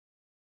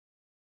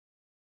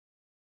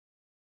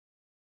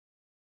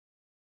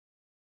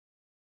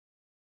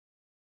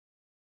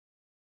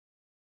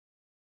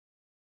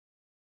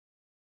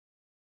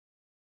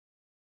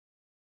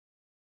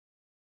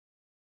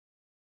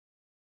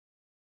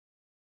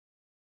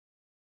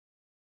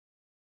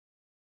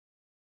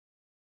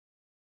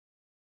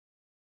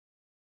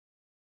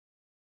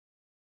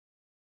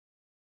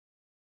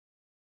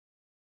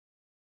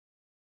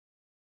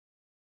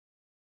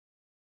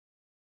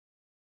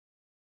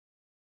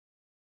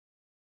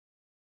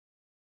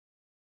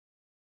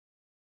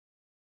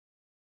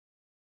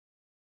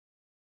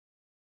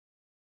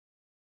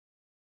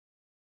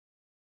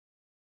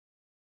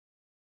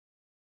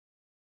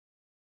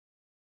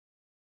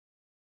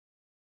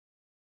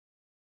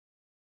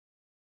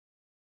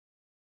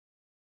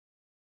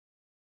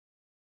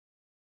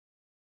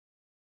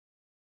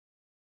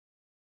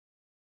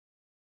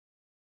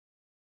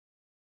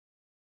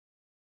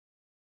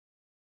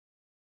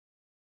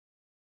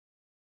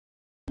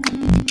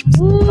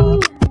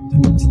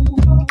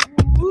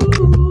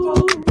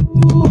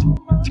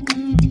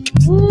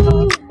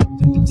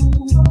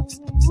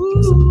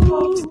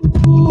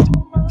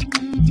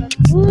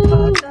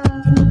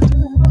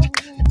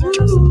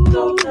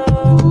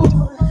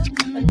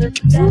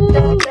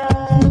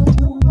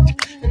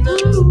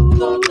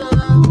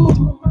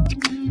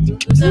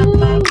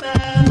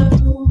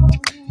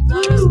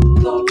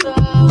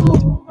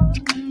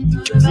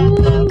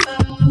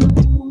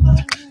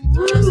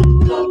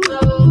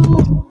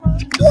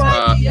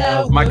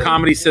My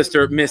comedy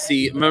sister,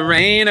 Missy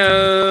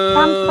Moreno.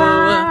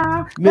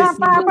 Happy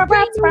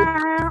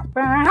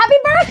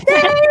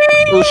birthday!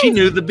 Oh, she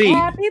knew the beat.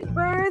 Happy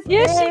birthday!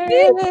 Yes, she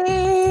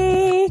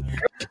did.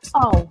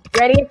 Oh,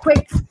 ready? A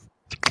quick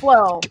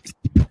flow.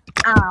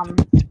 Ow.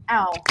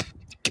 Ow.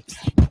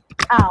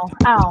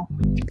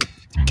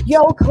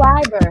 Yo,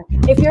 Kleiber,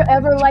 if you're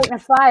ever lighting a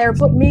fire,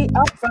 put me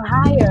up for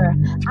hire.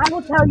 I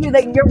will tell you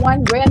that you're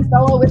one grand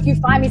fellow if you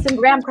find me some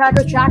graham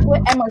cracker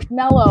chocolate and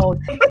marshmallows.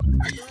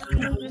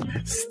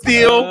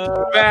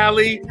 Steel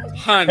Valley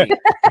Honey.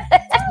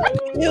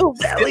 Steel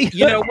Valley.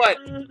 You know what?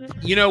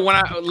 You know, when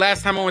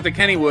last time I went to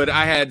Kennywood,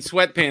 I had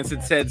sweatpants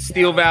that said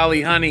Steel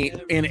Valley Honey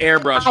in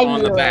airbrush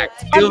on the back.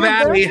 Steel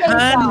Valley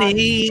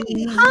Honey.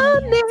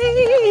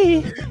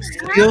 Honey.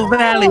 Steel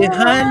Valley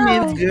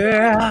Honey,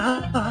 girl.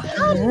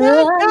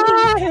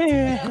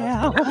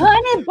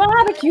 Honey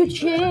barbecue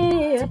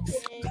chips.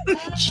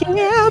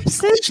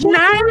 Chips and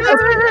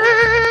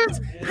Schneiders.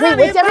 Wait,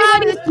 what's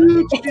everybody's?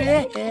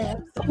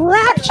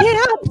 Rap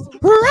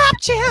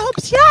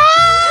chips, yeah!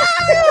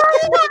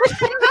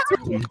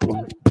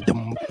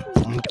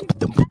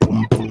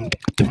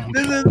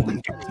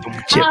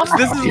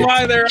 This is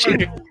why they're on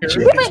here.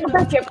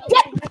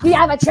 Yep, we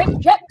have a trick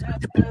chip.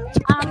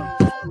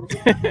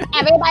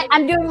 Everybody,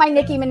 I'm doing my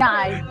Nicki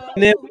Minaj.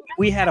 And then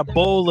we had a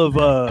bowl of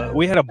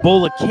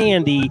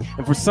candy,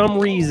 and for some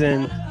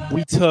reason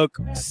we took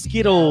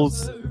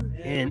Skittles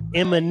and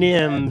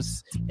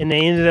M&Ms, and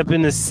they ended up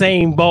in the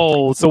same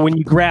bowl. So when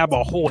you grab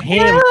a whole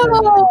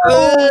handful,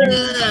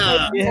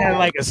 it had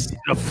like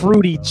a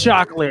fruity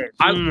chocolate.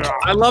 I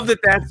love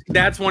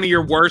that's one of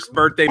your worst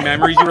birthday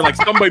memories. You were like,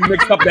 somebody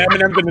mixed up the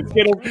M&Ms and the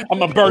Skittles. I'm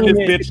gonna burn this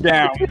bitch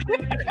down.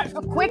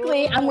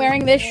 Quickly, I'm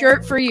wearing this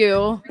shirt for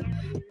you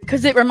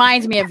because it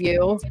reminds me of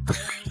you.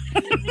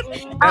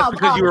 That's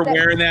because you were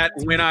wearing that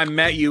when I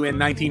met you in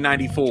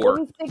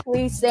 1994.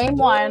 Basically, same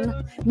one.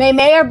 May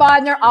Mayor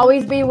Bodner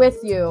always be with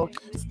you.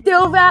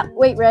 Still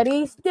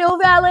Valley. Still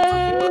Valley.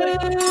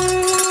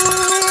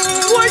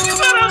 What you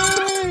got?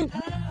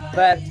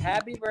 But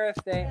happy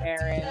birthday,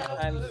 Aaron.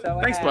 I'm so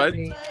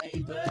happy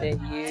that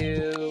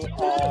you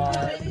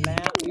are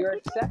now you're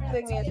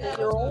accepting it that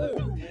you're old.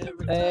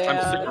 And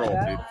I'm super old,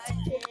 dude.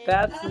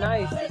 That's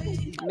nice.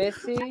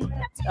 Missy,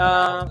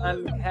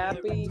 I'm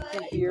happy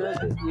to hear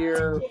that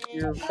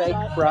your fake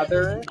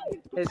brother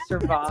has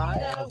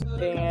survived.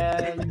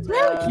 And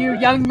thank you,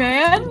 young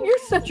man. You're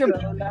such a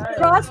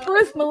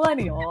prosperous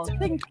millennial.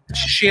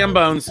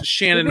 Shambones,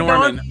 Shannon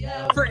Norman.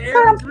 For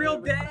Aaron's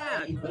real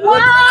dad.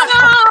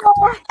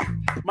 Wow!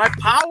 My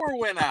power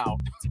went out.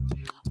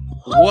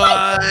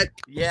 What?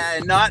 Yeah,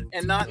 and not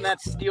in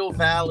that Steel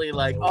Valley,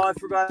 like, oh, I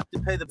forgot to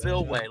pay the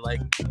bill way.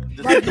 Like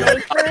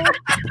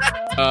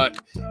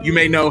you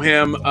may know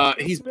him.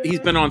 He's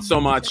been on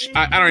so much.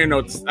 I don't even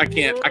know. I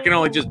can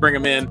only just bring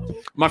him in.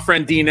 My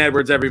friend Dean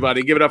Edwards,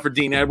 everybody. Give it up for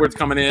Dean Edwards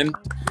coming in.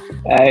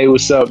 Hey,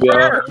 what's up,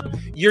 y'all?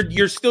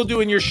 You're still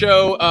doing your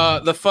show,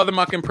 the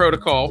Futhermucking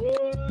Protocol.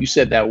 You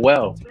said that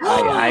well.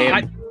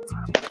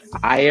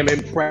 I am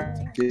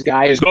impressed. This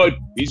guy is good.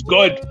 He's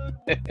good.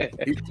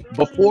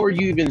 Before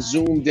you even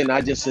zoomed in,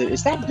 I just said,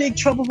 "Is that Big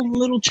Trouble in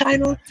Little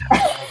China?"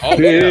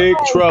 Big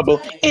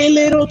Trouble in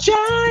Little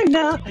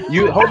China.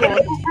 You hold on.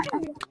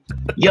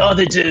 You're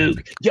the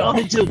Duke. You're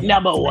the Duke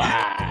number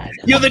one.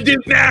 You're the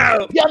Duke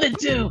now. You're the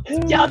Duke.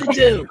 You're the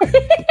Duke.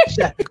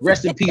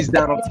 Rest in peace,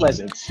 Donald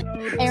Pleasance.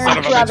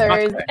 Aaron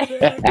Brothers.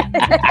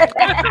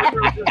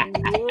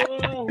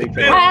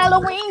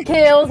 Halloween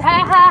kills.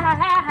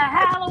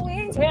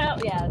 Halloween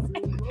kills. Yes.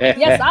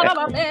 Yes, son of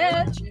a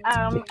bitch.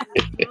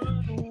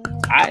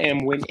 I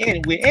am when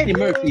Eddie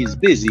Murphy is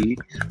busy.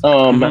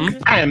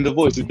 I am the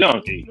voice of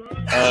Donkey.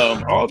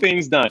 All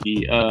things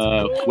Donkey.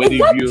 Whether is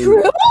that you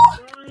true?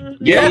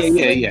 Yeah.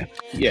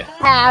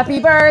 Happy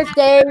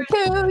birthday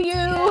to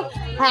you.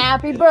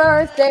 Happy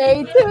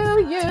birthday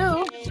to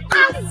you.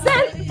 I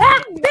said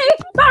happy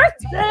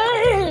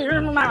birthday.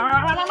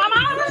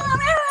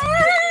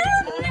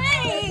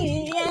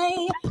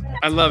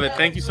 I love it.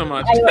 Thank you so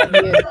much. I love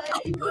you.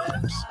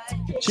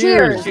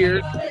 Cheers.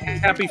 Cheers.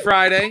 Happy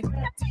Friday.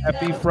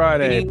 Happy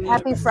Friday.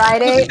 Happy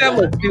Friday. Look at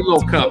that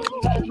little cup.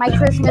 My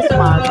Christmas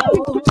mug.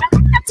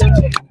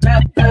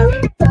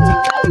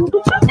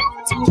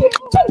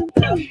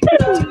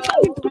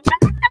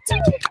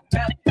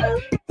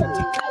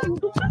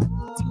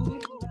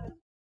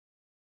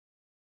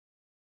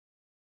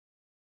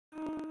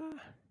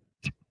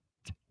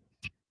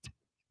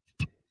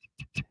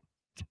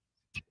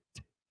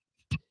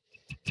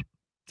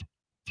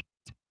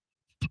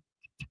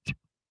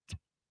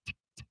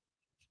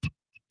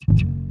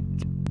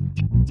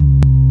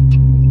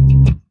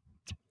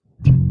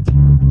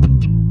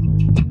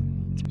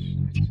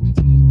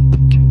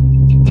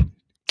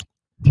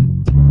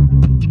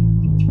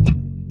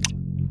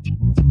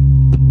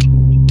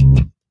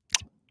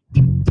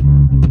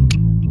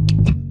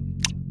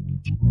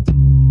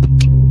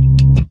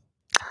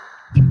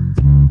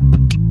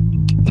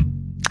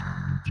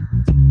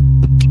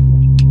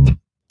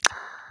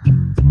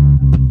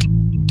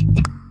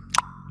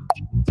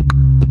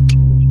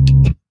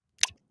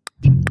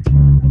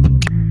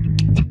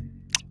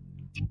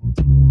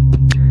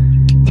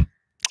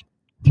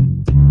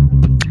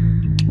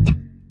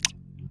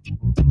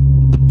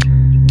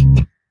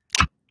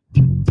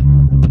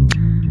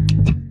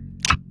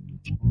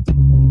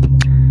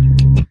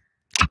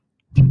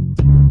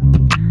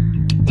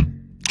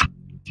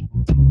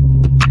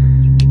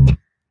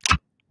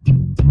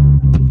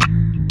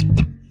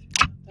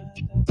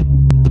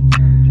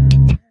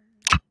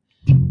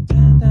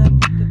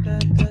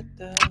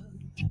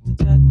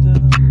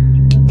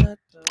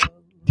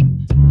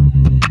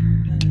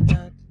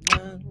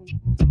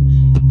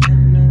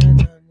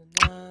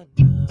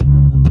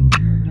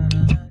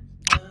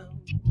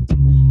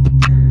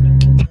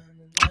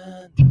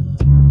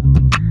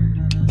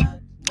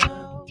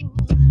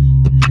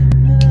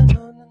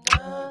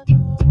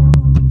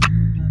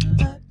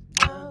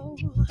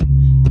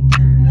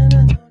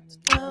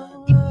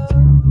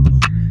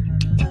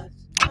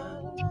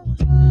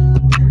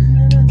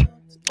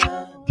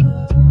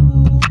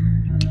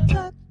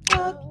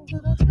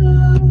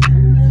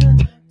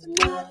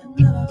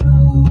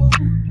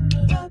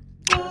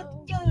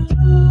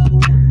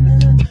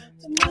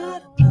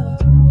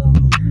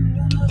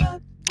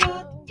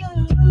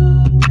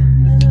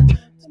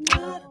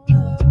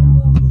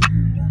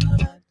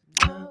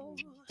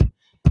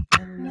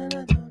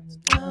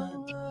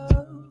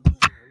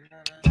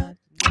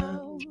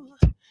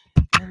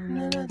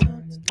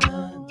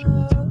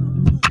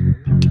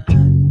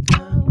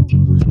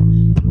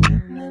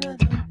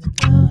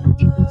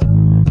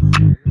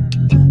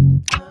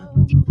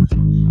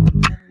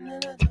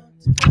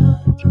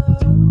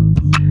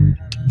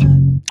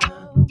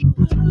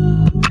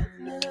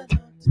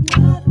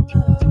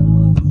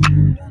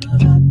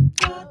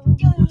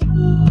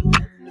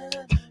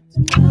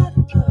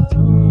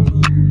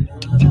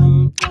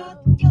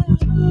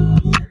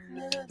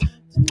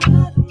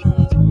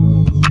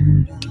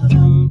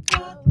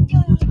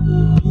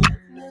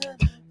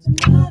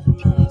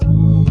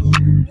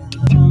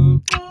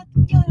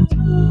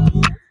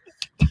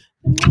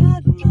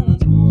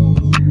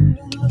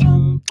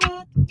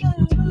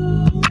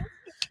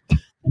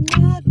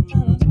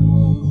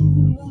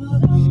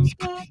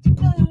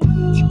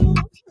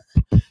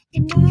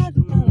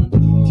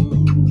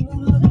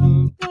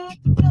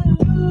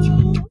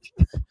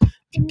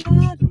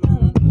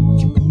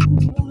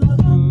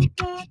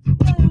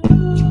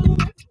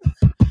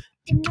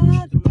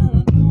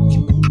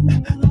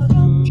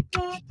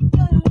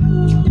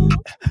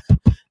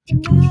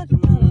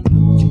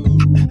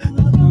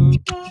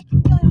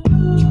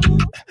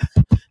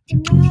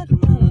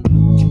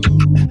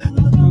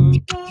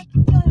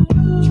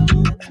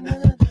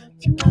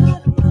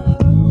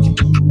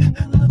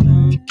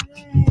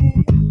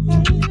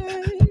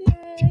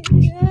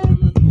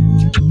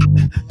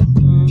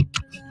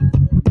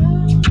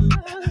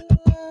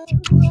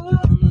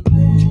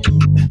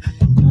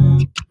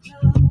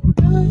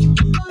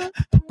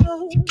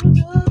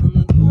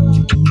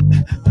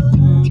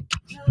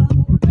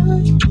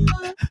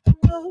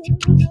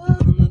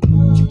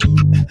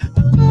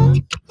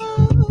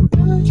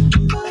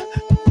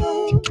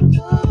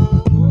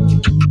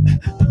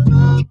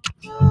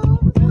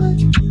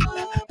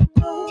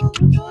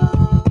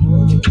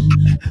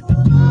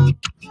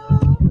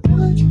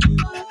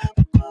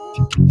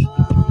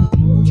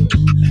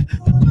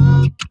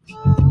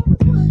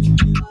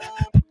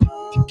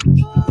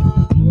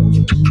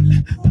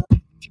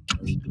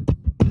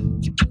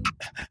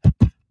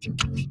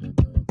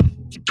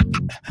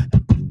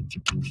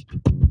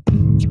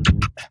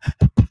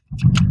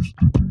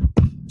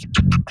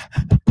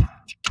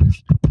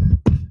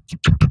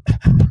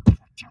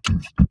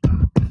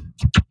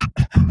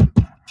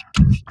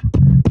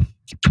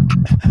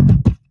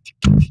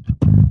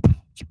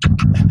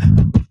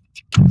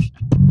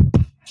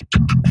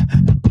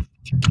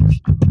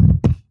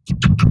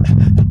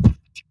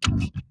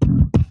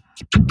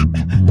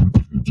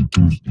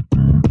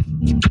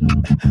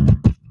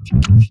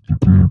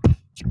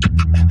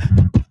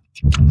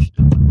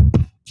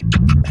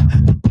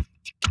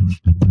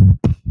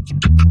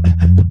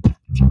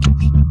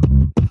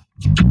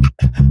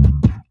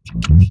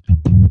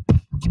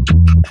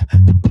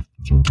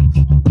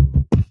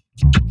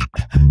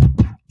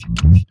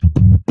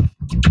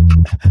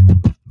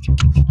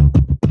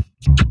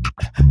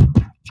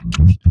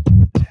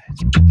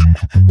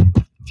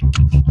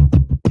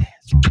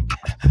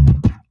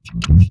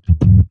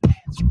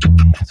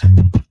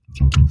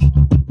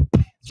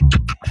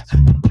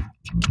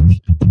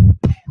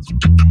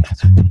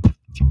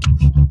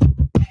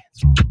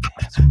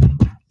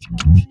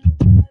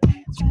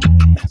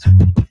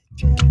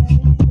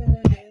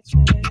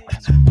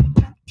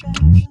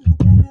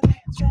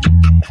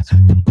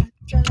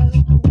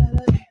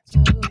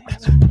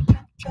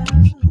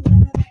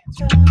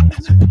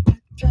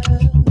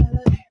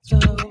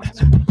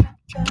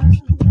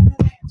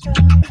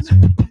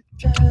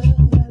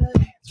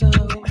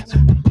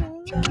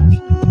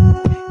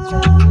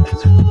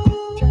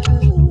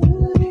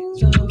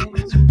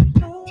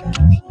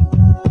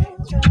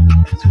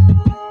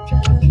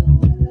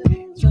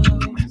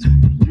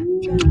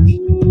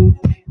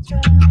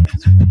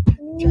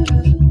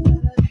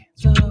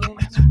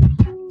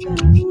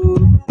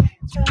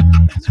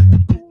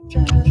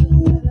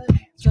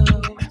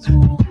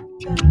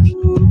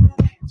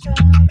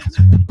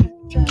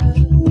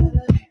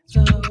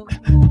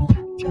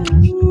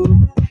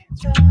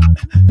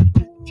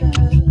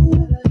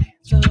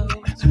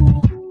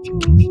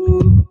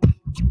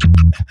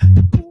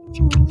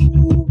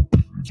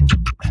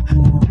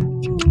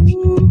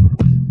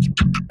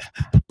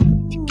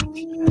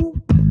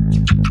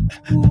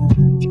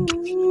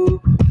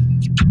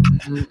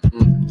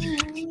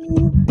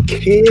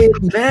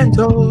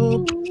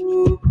 Kidmental.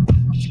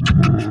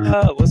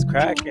 What's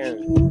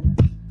cracking?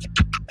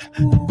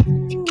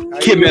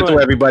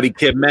 Kidmental, everybody.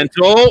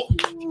 Kidmental.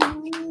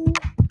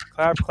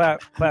 Clap,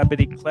 clap,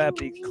 clappity,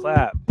 clappity,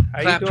 clap.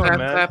 How Clap, you doing, clap,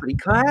 man? clappity,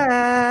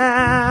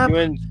 clap.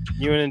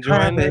 You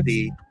enjoying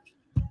this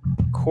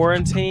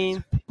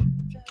quarantine?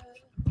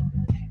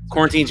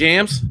 Quarantine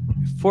jams?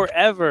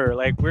 Forever.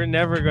 Like, we're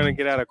never going to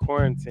get out of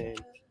quarantine.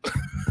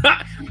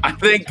 I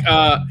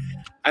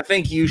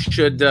think you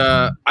should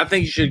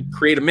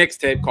create a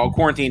mixtape called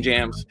Quarantine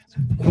Jams.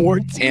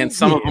 And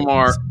some of them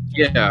are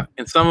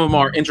and some of them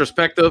are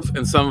introspective,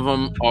 and some of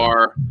them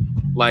are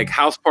like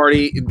house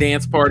party,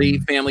 dance party,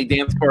 family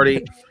dance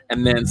party,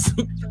 and then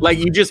like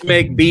you just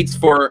make beats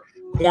for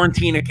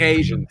quarantine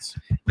occasions.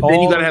 But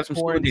then you gotta have some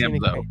slow jams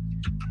though.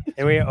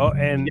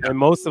 And and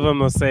most of them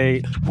will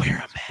say, "Wear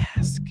a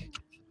mask."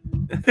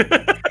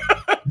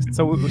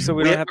 so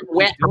we don't have to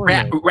wear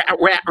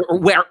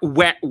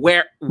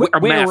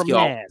a mask,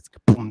 y'all.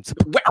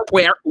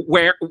 Wear.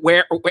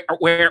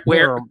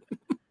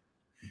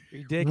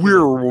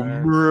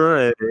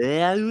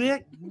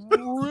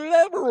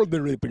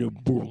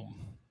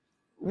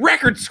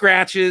 Record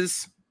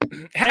scratches.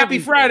 Happy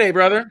Friday,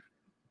 brother.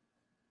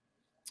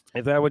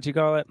 Is that what you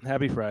call it?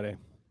 Happy Friday.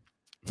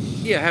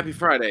 Yeah, happy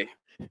Friday.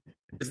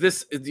 Does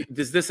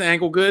this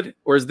angle good,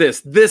 or is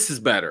this? This is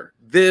better.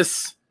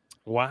 This.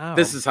 Wow.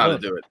 This is how to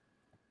do it.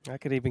 I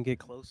could even get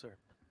closer.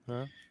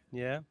 Huh?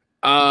 Yeah.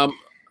 How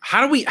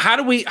do we?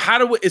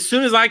 As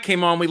soon as I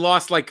came on, we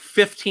lost like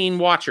 15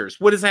 watchers.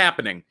 What is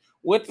happening?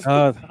 What?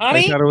 Honey?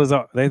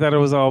 They thought it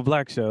was all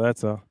black show.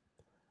 That's all.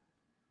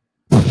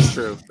 That's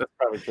true. That's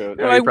probably true.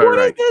 They're like, what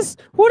is this?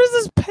 What is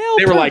this pale?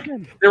 They were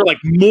like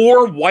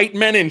more white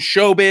men in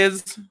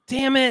showbiz.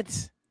 Damn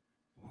it!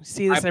 We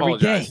see this every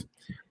day.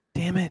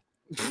 Damn it!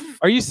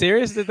 Are you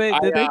serious? Did they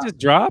just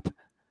drop?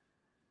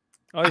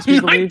 I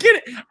get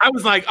it. I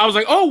was like,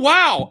 oh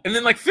wow! And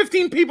then like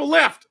 15 people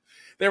left.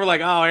 They were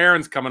like, oh,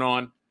 Aaron's coming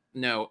on.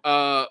 No.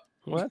 Well,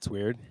 that's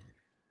weird.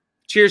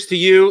 Cheers to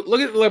you.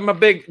 Look at my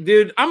big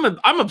dude.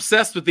 I'm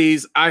obsessed with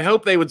these. I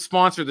hope they would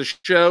sponsor the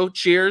show.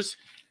 Cheers.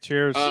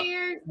 Cheers.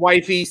 Cheers.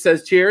 Wifey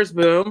says cheers.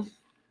 Boom.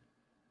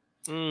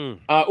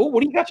 Oh,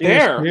 what do you got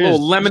there? A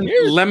little lemon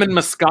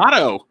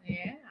Moscato.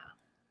 Yeah.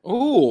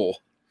 Ooh.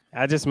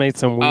 I just made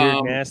some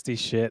weird, nasty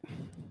shit.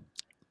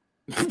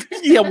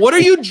 Yeah, what are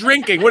you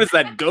drinking? What is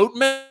that? Goat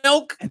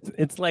milk?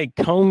 It's like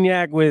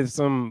cognac with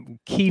some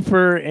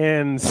kefir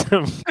and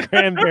some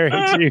cranberry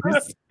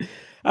juice.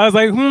 I was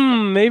like,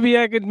 maybe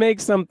I could make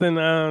something.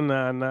 Oh,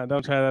 no,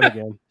 don't try that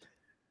again.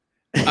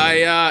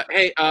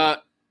 Hey,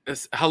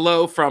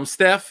 hello from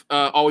Steph.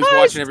 Always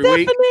watching every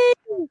week.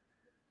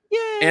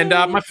 Yay. And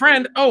my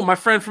friend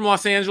from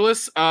Los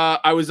Angeles.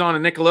 I was on a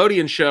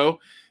Nickelodeon show.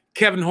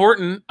 Kevin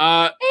Horton,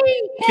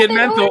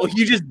 kidmental.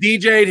 You just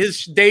DJ'd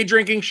his day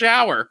drinking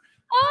shower.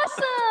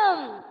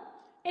 Awesome.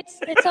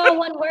 It's all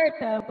one word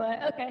though,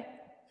 but okay.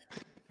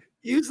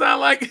 You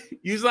sound like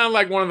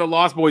one of the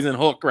Lost Boys in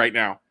Hook right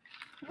now.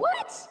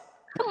 What?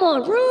 Come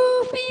on,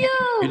 Rufio.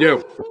 You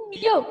do.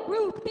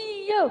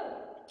 Rufio.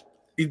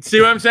 You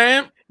see what I'm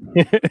saying?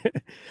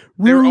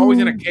 They were always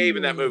in a cave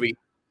in that movie.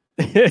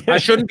 I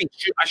should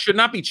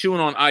not be chewing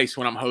on ice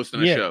when I'm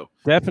hosting a show.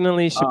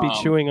 Definitely should be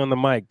chewing on the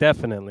mic.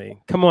 Definitely.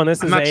 Come on,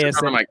 this is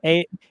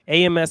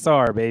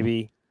AMSR,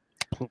 baby.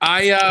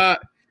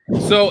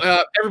 So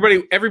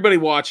everybody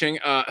watching,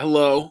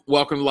 hello,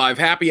 welcome to live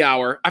happy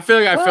hour. I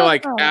feel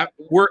like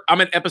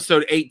I'm at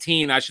episode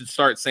 18. I should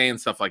start saying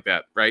stuff like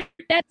that, right?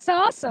 That's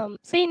awesome.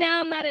 See,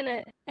 now I'm not in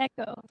an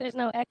echo. There's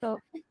no echo.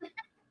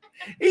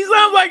 He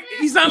sounds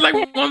like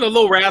one of the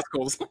little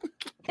rascals.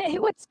 Hey,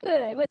 what's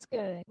good? What's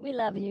good? We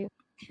love you.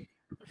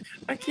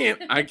 I can't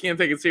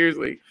take it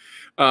seriously.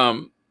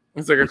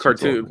 It's like a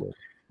cartoon.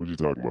 What you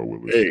talking about,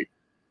 Willie? Hey,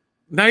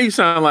 now you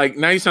sound like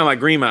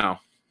Green Mile.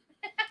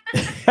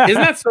 Isn't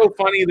that so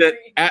funny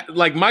that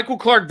like Michael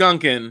Clark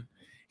Duncan,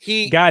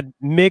 he got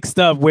mixed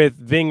up with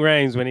Ving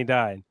Rhames when he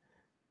died.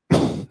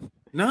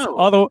 No,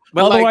 all the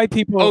white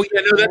people. Oh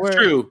yeah, no, that's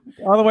true.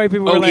 All the white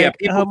people were like,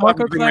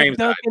 Michael Clark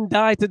Duncan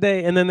died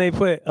today, and then they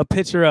put a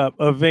picture up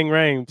of Ving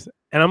Rhames,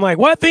 and I'm like,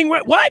 what Ving?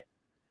 What?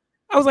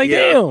 I was like,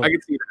 damn. I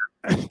can see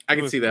that. I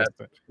can see that.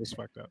 It was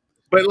fucked up.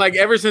 But like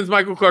ever since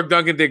Michael Clark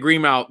Duncan did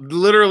Green Mile,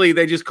 literally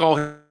they just call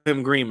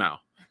him Green Mile.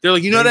 They're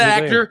like, you know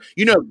that actor?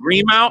 You know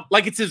Green Mile?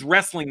 Like it's his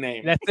wrestling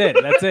name. That's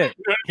it.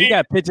 He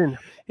got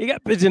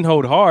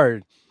pigeonholed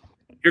hard.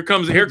 Here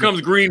comes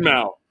Green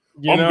Mile.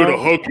 I'm gonna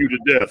hug you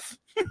to death.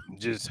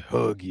 Just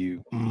hug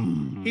you.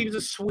 He was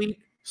a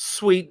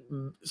sweet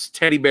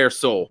teddy bear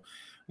soul.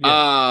 Yeah.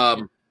 I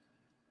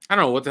don't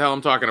know what the hell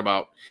I'm talking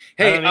about.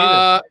 Hey,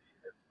 I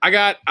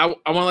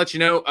want to let you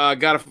know,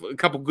 got a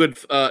couple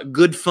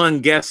good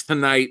fun guests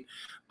tonight.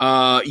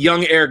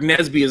 Young Aarik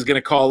Nesby is going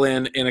to call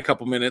in a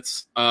couple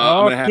minutes.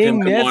 I'm going to have him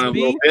come on a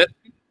little bit.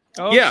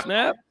 Oh, yeah.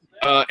 Snap.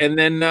 And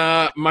then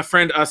my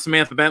friend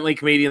Samantha Bentley,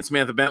 comedian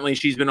Samantha Bentley,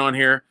 she's been on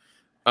here.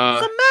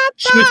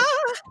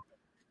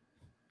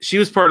 She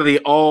was part of the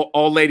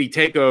all lady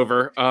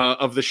takeover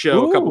of the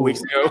show a couple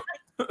weeks ago.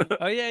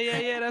 Oh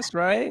yeah, that's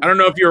right. I don't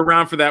know if you're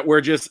around for that,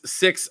 where just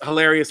 6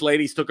 hilarious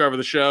ladies took over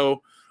the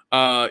show.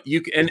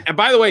 And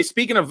by the way,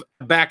 speaking of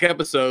back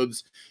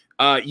episodes,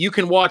 you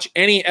can watch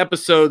any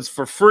episodes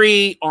for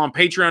free on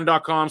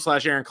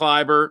patreon.com/Aaron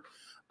Kleiber.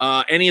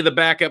 Any of the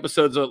back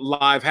episodes of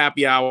Live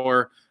Happy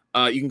Hour,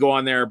 you can go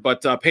on there.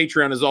 But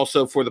Patreon is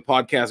also for the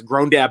podcast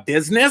Grown Dad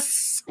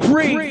Business.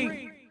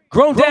 Free.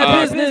 Grown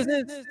Dad Business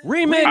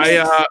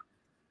remix.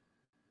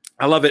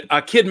 I love it.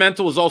 Kid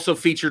Mental was also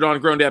featured on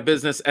Grown Dad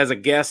Business as a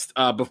guest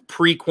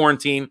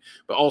pre-quarantine,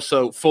 but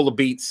also full of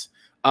beats.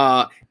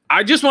 I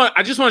just want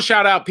to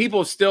shout out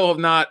people still have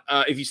not.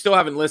 If you still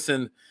haven't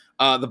listened,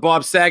 the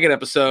Bob Saget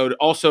episode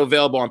also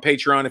available on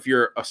Patreon. If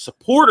you're a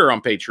supporter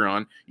on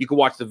Patreon, you can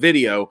watch the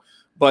video.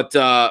 But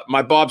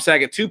my Bob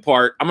Saget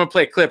 2-part, I'm gonna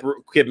play a clip,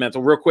 Kid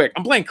Mental, real quick.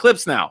 I'm playing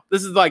clips now.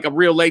 This is like a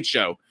real late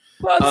show.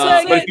 But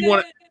if you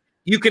want,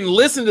 you can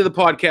listen to the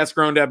podcast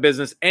Grown Dad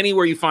Business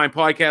anywhere you find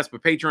podcasts.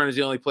 But Patreon is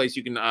the only place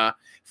you can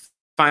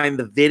find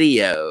the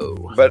video.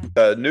 But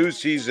the new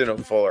season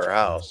of Fuller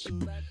House,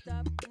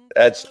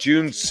 that's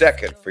June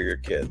 2nd for your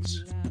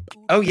kids.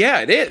 Oh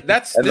yeah, it is.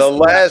 And the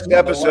last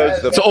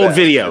episode's it's an old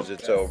video.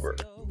 It's over.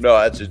 No,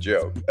 that's a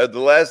joke. The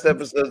last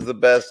episode's the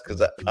best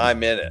because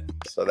I'm in it.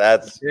 So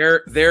that's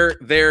they're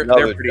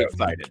pretty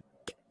excited.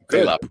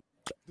 Good luck.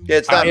 Yeah,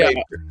 it's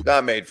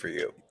not made for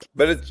you,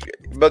 but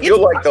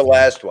you'll like the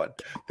last one.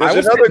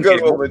 There's another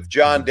good one with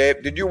John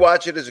Dave. Did you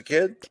watch it as a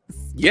kid?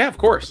 Yeah, of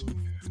course.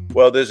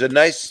 Well, there's a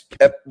nice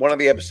one of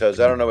the episodes.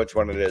 I don't know which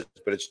one it is,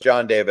 but it's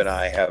John Dave and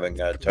I having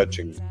a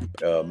touching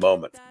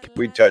moment.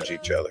 We touch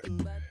each other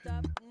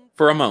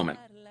for a moment,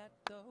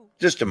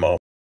 just a moment.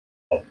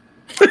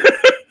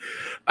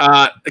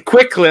 A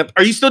quick clip.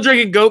 Are you still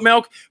drinking goat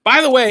milk?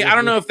 By the way, I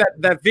don't know if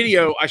that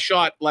video I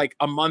shot like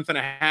a month and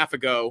a half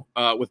ago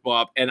with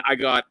Bob, and I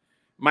got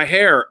my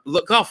hair.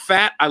 Look how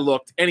fat I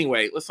looked.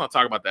 Anyway, let's not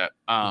talk about that.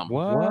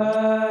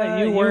 What?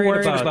 You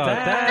worried about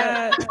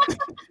that?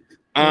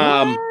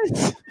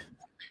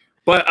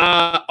 But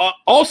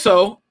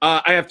also,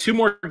 I have 2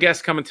 more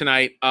guests coming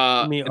tonight.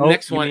 The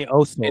next one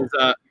is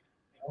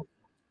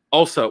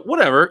also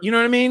whatever. You know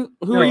what I mean?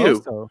 Who are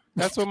you? Oso.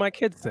 That's what my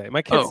kid say.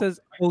 My kid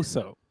says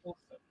Oso.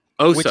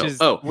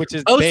 Oso. Which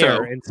is Oso.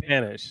 bear in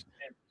Spanish.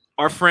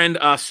 Our friend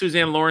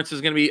Suzanne Lawrence is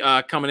going to be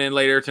coming in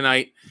later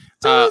tonight,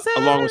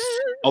 along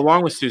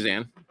with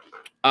Suzanne.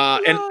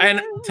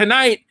 And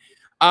tonight,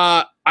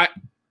 I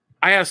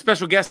have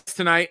special guests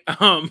tonight.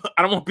 I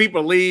don't want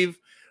people to leave,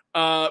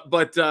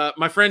 but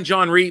my friend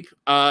John Reap,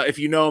 if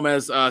you know him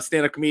as a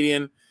stand-up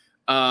comedian,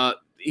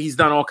 he's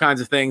done all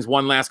kinds of things.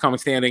 One Last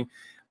Comic Standing.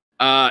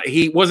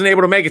 He wasn't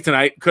able to make it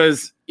tonight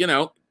because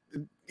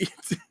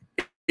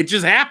it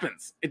just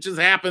happens.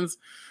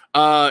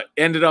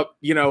 Ended up,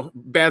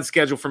 bad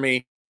schedule for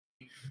me.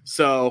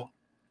 So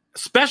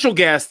special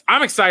guest.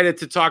 I'm excited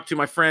to talk to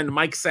my friend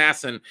Mike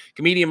Sasson,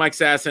 comedian Mike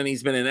Sasson.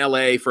 He's been in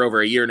LA for over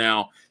a year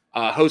now,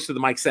 host of the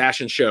Mike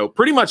Sasson Show,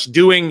 pretty much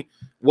doing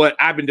what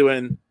I've been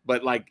doing,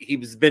 but like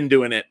he's been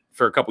doing it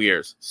for a couple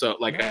years. So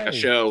like a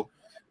show,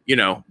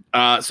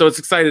 so it's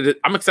excited.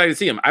 I'm excited to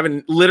see him.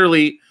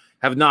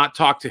 Have not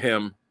talked to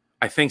him,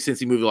 I think, since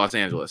he moved to Los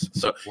Angeles.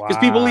 So because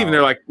people leave and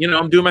they're like,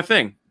 I'm doing my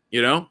thing,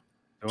 get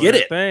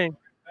it.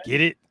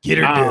 Get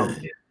her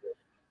done.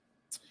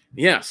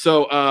 Yeah.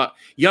 So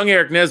young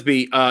Aarik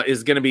Nesby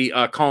is going to be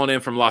calling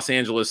in from Los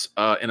Angeles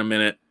in a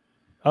minute.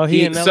 Oh,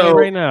 he in LA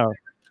right now?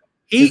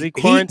 Is he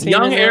quarantined?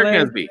 Young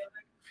Aarik Nesby.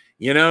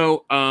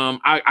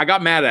 I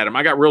got mad at him.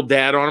 I got real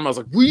dad on him. I was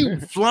like, what are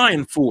you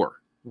flying for?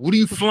 What are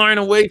you flying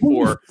away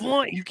for?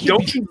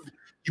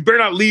 You better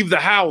not leave the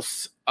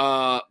house.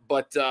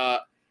 But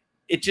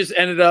it just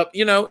ended up,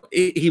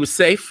 he was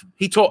safe.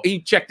 He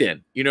checked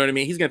in. You know what I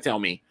mean? He's gonna tell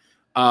me.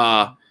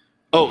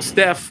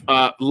 Steph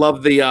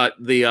loved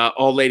the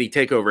all lady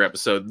takeover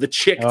episode, the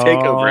chick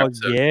takeover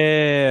episode.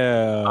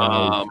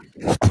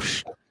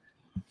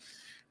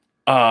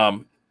 Yeah.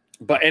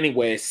 But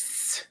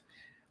anyways,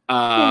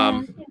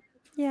 yeah,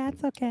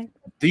 it's okay.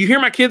 Do you hear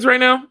my kids right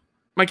now?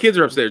 My kids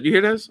are upstairs. Do you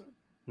hear this?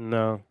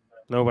 No.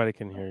 Nobody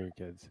can hear your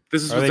kids.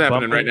 This is what's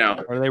happening right now.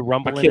 Are they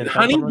rumbling? My kid,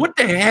 honey, what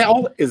the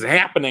hell is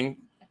happening?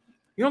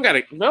 You don't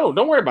gotta. No,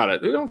 don't worry about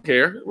it. They don't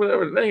care.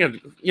 Whatever. You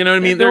know what I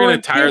mean? They're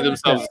gonna tire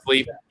themselves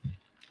asleep.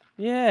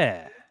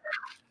 Yeah.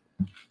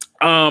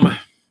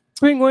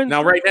 Penguins.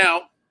 Now, right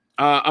now,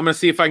 I'm gonna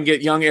see if I can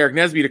get young Aarik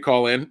Nesby to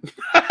call in.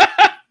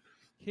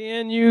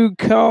 Can you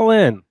call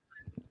in?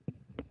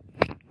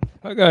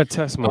 I gotta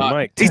test my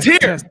mic. He's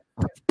here.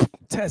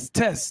 Test.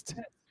 Test.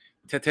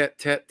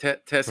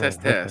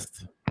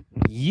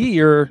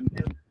 Year.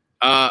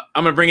 I'm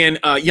gonna bring in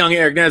young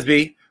Aarik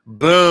Nesby.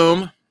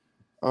 Boom.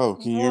 Oh,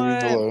 can you hear me?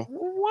 Hello.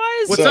 Why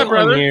is What's up,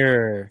 brother?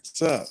 Here?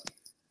 What's up?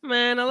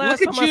 Man, the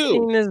last time I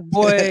seen this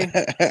boy.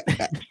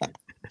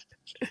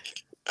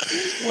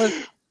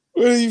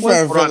 What are you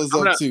five fellas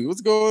up to? What's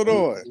going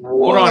on?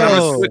 Hold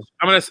on,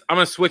 I'm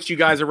gonna switch you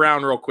guys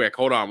around real quick.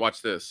 Hold on,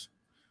 watch this.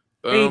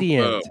 Boom,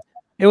 Radiant. boom.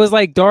 It was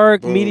like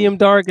dark, medium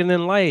dark, and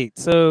then light.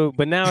 So,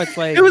 but now it's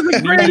like it was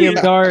like medium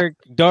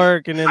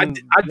dark, and then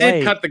I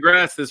did cut the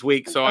grass this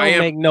week, so I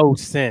make no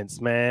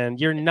sense, man.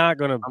 You're not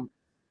gonna.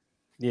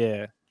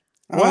 Yeah.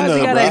 Why has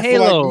he got a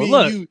halo?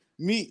 Like Look,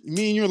 me and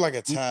you are like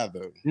a tie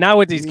though. Now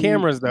with these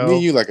cameras though. Me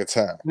and you like a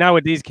tie. Now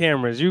with these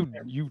cameras, you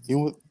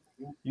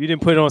You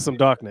didn't put on some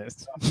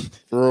darkness.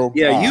 Girl,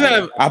 Yeah, you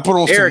have. I put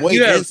on Eric, some weight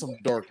you have- and some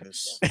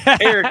darkness.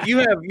 Eric,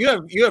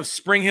 you have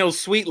Spring Hill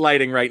Sweet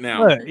lighting right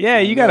now. Look, yeah,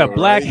 you got a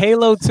black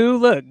halo too.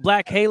 Look,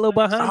 black halo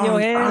behind your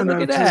head.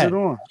 Look at that. It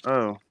on.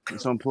 Oh,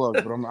 it's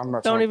unplugged, but I'm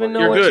not. Don't even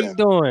know You're what good. you're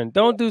doing.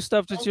 Don't do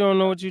stuff that you don't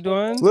know what you're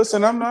doing.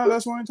 Listen, I'm not.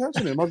 That's why I ain't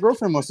touching it. My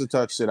girlfriend must have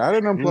touched it. I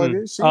didn't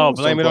unplug it. She Oh,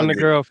 must blame it on the unplug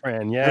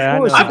girlfriend. Yeah, Of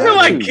course, I I know. feel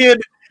like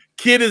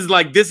kid is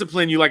like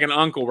disciplining you like an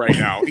uncle right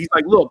now. He's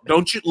like, look,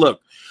 don't you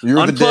look.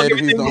 You're the Unplug dad. He's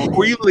everything the before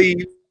uncle. you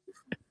leave.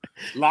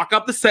 Lock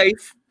up the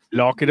safe.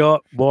 Lock it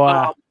up,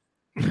 boy.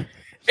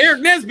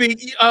 Aarik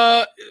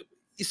Nesby.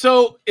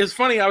 So it's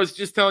funny. I was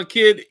just telling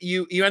Kid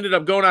you ended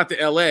up going out to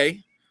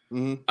L.A.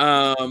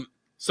 Mhm.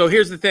 So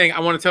here's the thing. I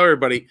want to tell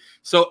everybody.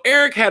 So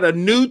Eric had a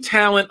new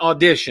talent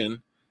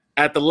audition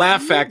at the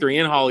Laugh Factory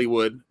in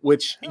Hollywood,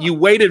 which you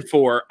waited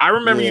for. I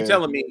remember you Yeah.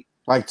 telling me.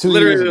 Like 2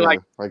 Literally, years ago. like-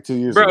 Like 2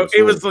 years Bro, ago.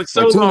 it was like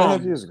so 2.5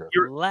 long. years ago.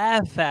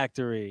 Laugh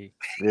Factory.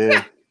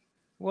 Yeah.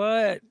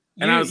 What?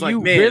 And I was like,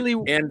 you man. really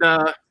And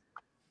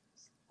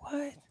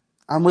what?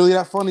 I'm really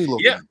that funny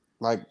looking. Yeah.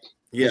 Like,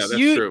 yeah, that's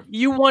you true.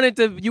 you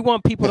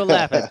want people to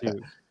laugh at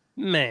you,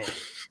 man.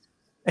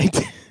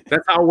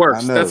 That's how it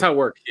works. I know. That's how it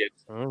works, Kid.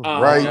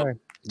 right?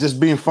 Just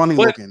being funny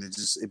But- looking.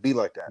 It be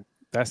like that.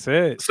 That's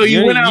it. So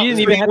you went out- You didn't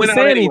so even you have to went out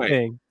say anyway.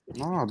 anything.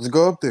 No, just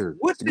go up there.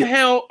 What the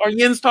hell are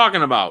Yins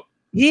talking about?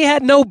 He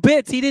had no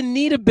bits. He didn't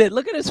need a bit.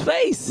 Look at his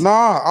face.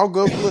 Nah, I'll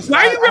go. Listen, Why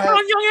are I you ripping had-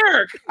 on young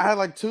Eric? I had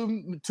like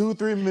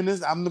 3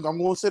 minutes. I'm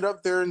gonna sit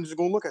up there and just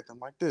gonna look at them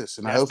like this,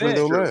 and That's hopefully it.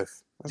 they'll True. laugh.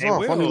 That's They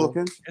all. Funny will.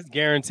 looking. It's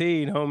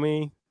guaranteed,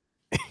 homie.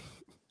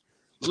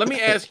 Let me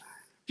ask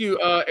you,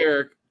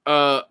 Eric.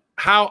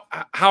 How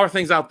are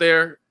things out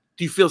there?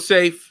 Do you feel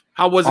safe?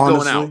 How was it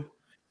going out? Honestly,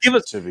 Give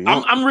us. to be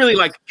I'm really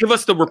like, give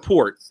us the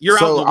report. You're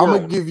out in so the I'm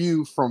world. gonna give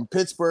you from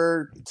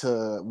Pittsburgh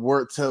to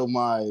work till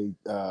my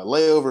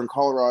layover in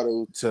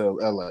Colorado to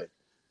LA.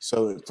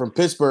 So from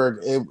Pittsburgh,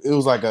 it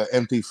was like an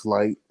empty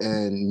flight,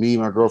 and me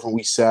and my girlfriend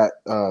we sat.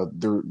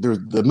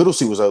 The middle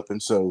seat was open,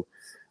 so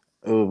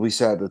we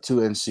sat the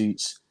 2 end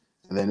seats,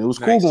 and then it was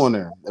cool Nice. going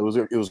there.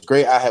 It was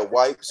great. I had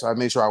wipes, so I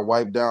made sure I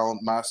wiped down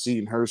my seat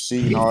and her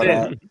seat and all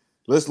that.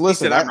 He Listen.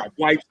 said, I brought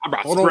wipes. I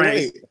brought Hold on, spray.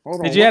 wait. Hold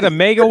on, Did you have wait. a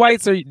mega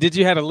whites or did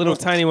you have a little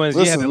tiny ones?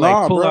 You had Listen, to like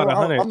nah, pull bro, out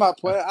 100. I'm not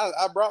playing.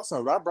 I brought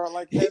some. I brought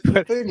like half put-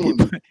 the thing he with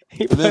me. put,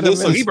 he And put then them this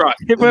in So is- he brought.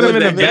 he put them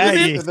in a Was that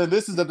baggie. And then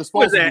this is the Was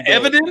disposable that bag.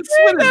 evidence?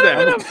 What is Put them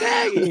in a that?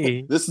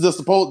 baggie. This is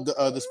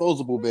the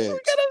disposable bag.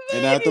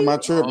 And after my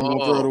trip, I'm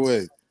gonna throw it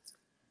away.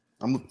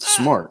 I'm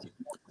smart.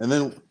 And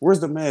then where's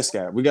the mask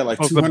at? We got like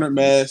 200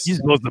 masks. You're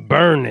supposed to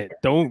burn it.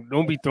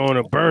 Don't be throwing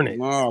a burn it.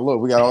 No, look,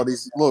 we got all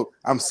these. Look,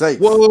 I'm safe.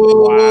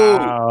 Whoa!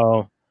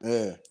 Wow. Yeah.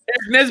 Eric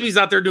Nesby's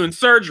out there doing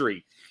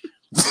surgery.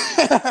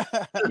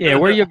 Yeah,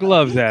 where your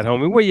gloves at,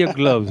 homie? Where your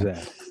gloves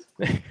at?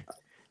 I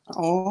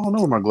don't know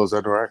where my gloves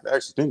are. I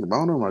actually think about. I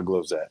don't know where my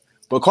gloves at.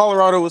 But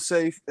Colorado was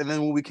safe, and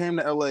then when we came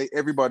to LA,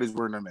 everybody's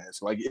wearing their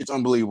mask. Like it's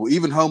unbelievable.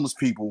 Even homeless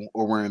people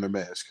are wearing their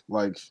mask.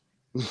 Like,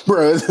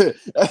 bro,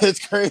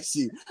 it's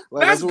crazy.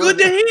 Like, That's good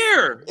to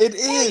hear. It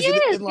Yeah, is. it's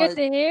And, good like,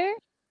 to hear.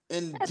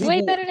 and That's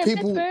way better than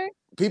Pittsburgh.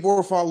 people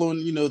are following,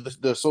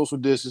 the social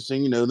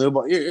distancing.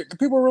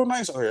 People are real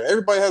nice out here.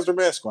 Everybody has their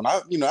mask on.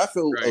 I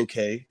feel Right.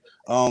 okay.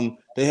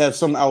 They have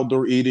some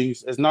outdoor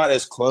eatings. It's not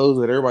as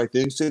closed that everybody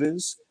thinks it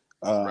is.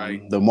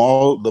 Right. The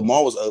mall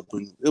was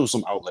open. It was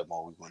some outlet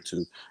mall we went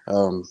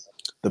to.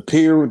 The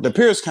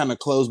pier is kind of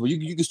closed, but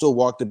you can still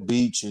walk the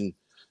beach and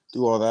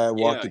do all that.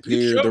 Walk the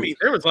You pier. showed me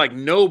there was like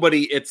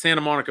nobody at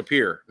Santa Monica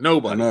Pier. I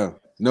Nobody. know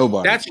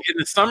nobody. That's in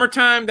the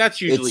summertime. That's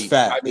usually. it's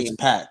fat. I mean, it's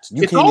packed.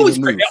 You it's can't always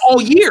even move. crazy.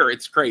 All year.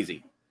 It's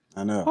crazy.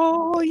 I know.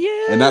 Oh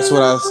yeah. And that's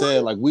what I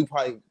said. Like we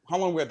probably how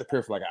long we at the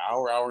pier for like an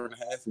hour and a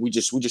half. We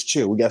just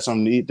chill. We got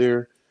something to eat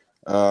there.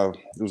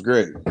 It was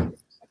great.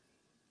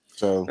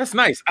 So That's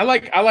nice. I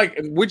like.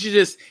 Would you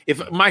just if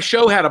my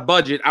show had a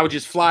budget, I would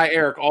just fly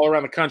Eric all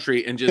around the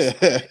country and just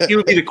he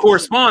would be the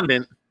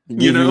correspondent.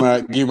 give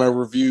know? you my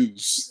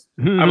reviews.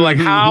 I'm like,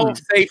 how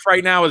safe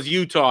right now is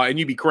Utah? And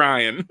you'd be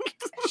crying.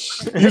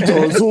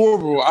 Utah's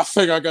horrible. I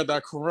think I got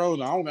that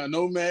corona. I don't got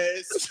no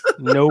mask.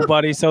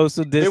 Nobody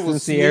social was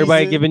distancing.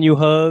 Everybody sneezing. giving you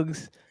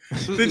hugs.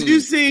 Did you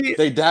see?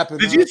 They dapping.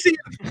 Did you see?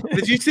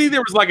 Did you see?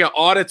 There was like an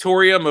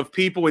auditorium of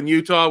people in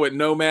Utah with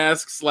no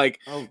masks, like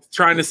Oh,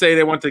 trying to say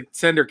they want to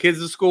send their kids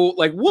to school.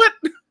 Like what?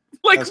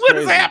 Like That's what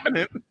is crazy.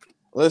 happening?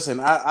 listen,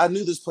 I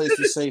knew this place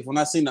was safe when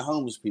I seen the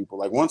homeless people.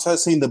 Like once I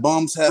seen the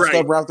bums have Right.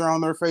 stuff wrapped around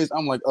their face,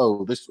 I'm like,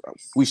 oh,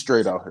 we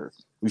straight out here.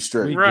 We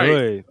straight. We Right.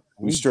 good.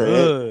 We straight.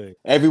 Good.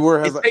 Everywhere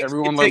has It takes-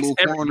 everyone it like a takes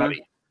little corner.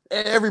 everybody.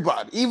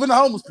 Everybody, even the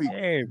homeless people.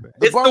 Everybody.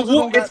 The It's the bums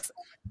war. don't got- It's,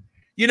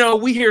 you know,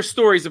 we hear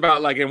stories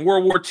about like in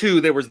World War II,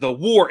 there was the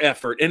war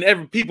effort,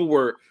 and people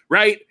were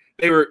right.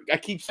 They were. I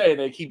keep saying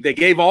they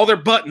gave all their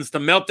buttons to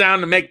melt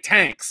down to make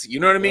tanks. You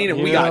know what I mean?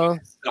 And we got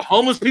the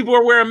homeless people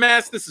are wearing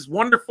masks. This is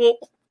wonderful.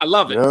 I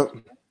love it. Yep.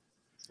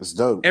 It's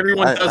dope.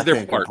 Everyone does their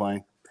can't part.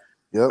 complain.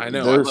 Yep. I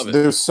know, I love it.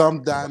 There's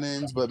some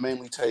dine-ins, but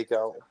mainly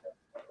takeout.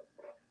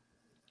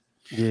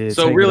 Yeah,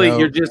 So take it really, out.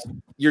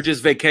 you're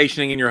just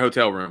vacationing in your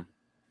hotel room.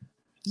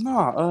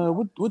 Nah,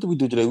 what did we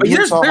do today? But We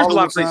there's a saw lot of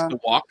Hollywood places sign. to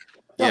walk.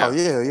 Yeah.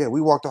 Yeah.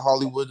 We walked to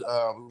Hollywood.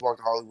 We walked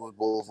to Hollywood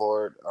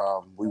Boulevard.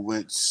 We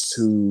went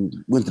to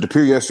the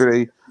pier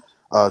yesterday.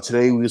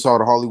 Today we saw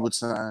the Hollywood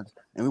sign,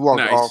 and we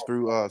walked all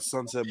through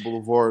Sunset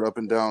Boulevard up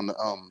and down.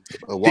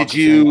 Did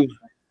you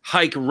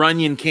hike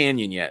Runyon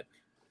Canyon yet?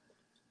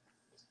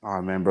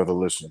 Oh man, brother,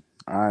 listen,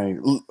 I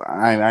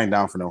ain't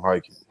down for no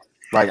hiking.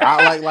 Like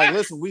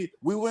listen, we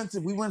went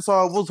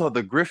saw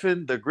the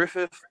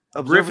Griffith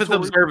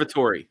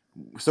Observatory.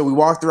 So we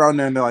walked around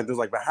there, and there's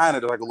behind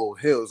it, there's like a little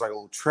hill, it's like a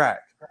little track.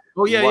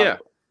 Oh yeah,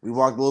 We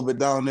walked a little bit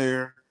down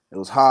there. It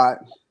was hot.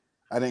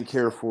 I didn't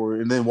care for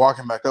it, and then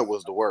walking back up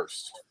was the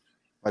worst.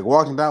 Like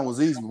walking down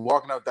was easy, but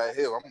walking up that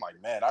hill, I'm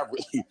like, man,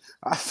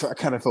 I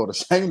kind of felt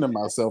ashamed of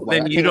myself.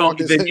 Like, then you don't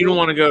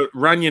want to go.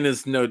 Runyon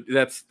is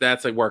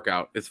that's a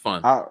workout. It's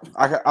fun.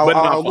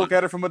 I'll look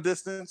at it from a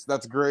distance.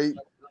 That's great,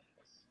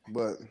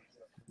 but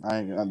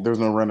there's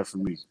no running for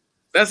me.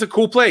 That's a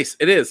cool place.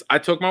 It is. I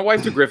took my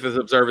wife to Griffith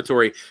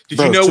Observatory. Did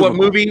you know what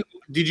movie?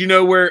 Did you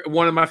know where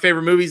one of my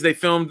favorite movies they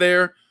filmed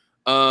there?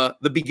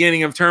 The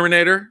beginning of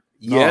Terminator.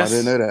 Yes, I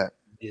didn't know that.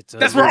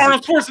 That's where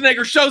Arnold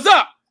Schwarzenegger shows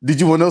up. Did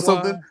you want to know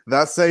something?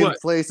 That same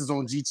place is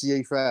on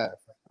GTA 5.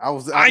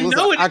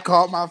 I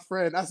called my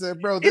friend. I said,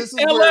 bro, this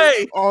is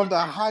where, on the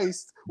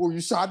heist where you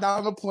shot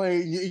down the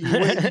plane, you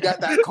went, you got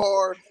that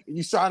car, and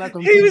you shot at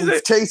them people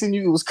chasing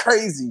you. It was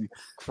crazy.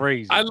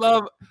 Crazy. I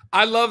love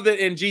that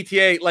in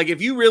GTA, like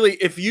if you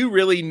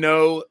really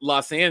know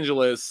Los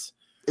Angeles,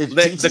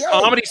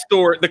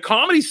 the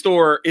comedy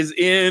store is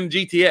in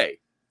GTA.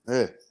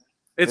 Yeah.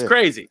 It's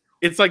crazy.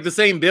 It's like the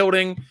same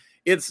building.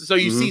 It's so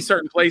you see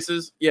certain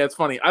places. Yeah, it's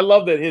funny. I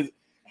love that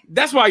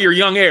that's why you're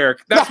young Aarik.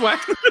 That's why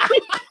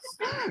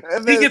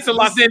he gets to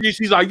Los Angeles.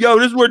 He's like, yo,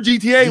 this is where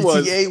GTA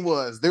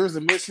was. There was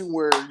a mission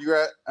where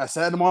you're at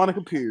Santa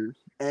Monica Pier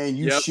and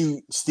you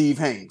shoot Steve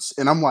Haynes.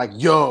 And I'm like,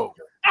 yo,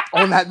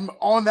 on that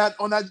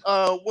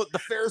the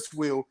Ferris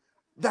wheel,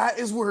 that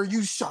is where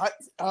you shot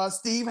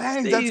Steve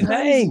Haynes. That's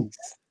crazy.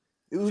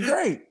 It was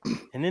great.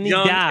 And then he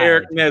young died.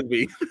 Aarik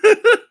Nesby.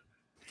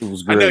 It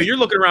was great. I know you're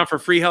looking around for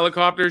free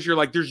helicopters. You're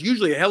like, there's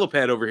usually a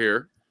helipad over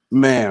here.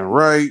 Man,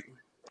 right?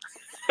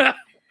 That's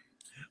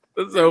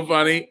so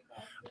funny.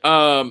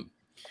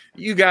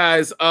 You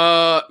guys,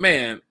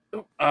 man.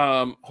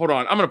 Hold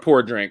on. I'm gonna pour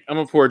a drink.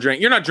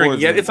 You're not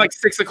drinking yet. It's like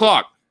 6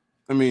 o'clock.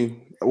 I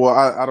mean, well,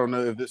 I don't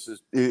know if this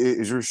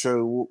is your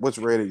show. What's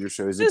rated your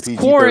show? Is it PG-13?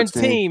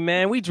 Quarantine,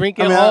 man. We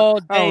drinking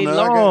all day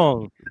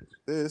long.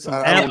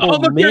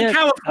 Look, you're in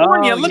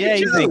California. Look at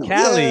you. He's in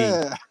Cali.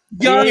 Yeah.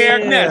 Young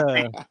Aarik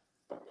Nesby.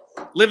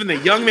 Living the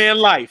young man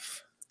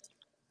life.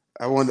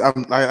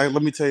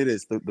 Let me tell you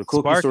this: the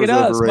cookie store is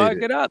overrated.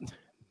 Spark it up.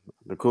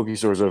 The cookie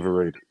store is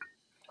overrated,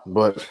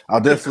 but I'll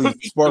definitely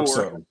spark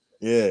something.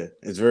 Yeah,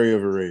 it's very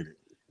overrated.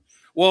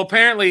 Well,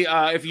 apparently,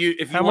 if you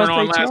weren't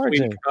on last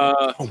week,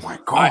 oh my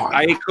god,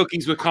 I ate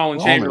cookies with Colin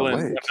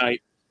Chamberlain one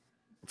night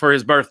for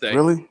his birthday.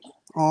 Really?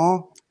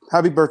 Oh,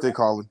 happy birthday,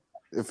 Colin!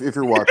 If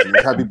you're watching,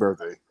 happy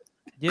birthday.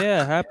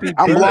 Yeah, happy.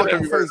 I'm blocked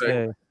on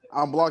Facebook.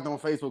 I'm blocked on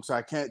Facebook, so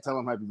I can't tell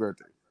him happy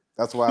birthday.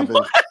 That's why I've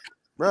been.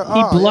 Bro,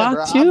 he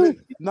blocked you?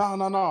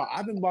 No.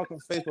 I've been blocked on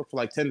Facebook for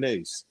like 10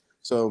 days.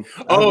 So.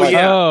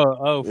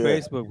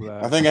 Facebook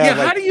block. I think I have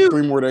like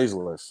 3 more days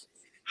left.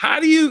 How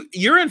do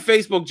you're in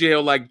Facebook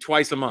jail like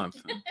twice a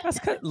month?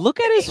 Look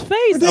at his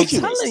face. Ridiculous.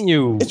 I'm telling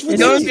you. It's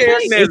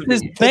ridiculous. It's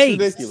his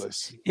face. It's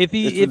ridiculous. If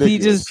he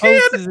just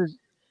posts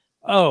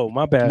oh,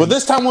 my bad. But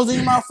this time wasn't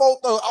even my fault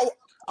though.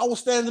 I was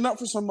standing up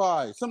for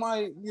somebody.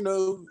 Somebody, it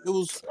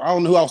was I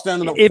don't know who I was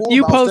standing up for. If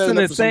you posting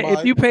the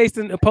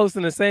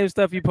same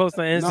stuff you post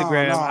on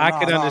Instagram, I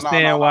could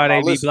understand why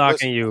they be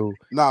blocking you.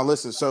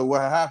 Listen. So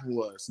what happened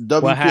was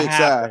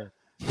WPXI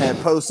had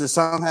posted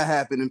something had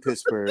happened in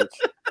Pittsburgh.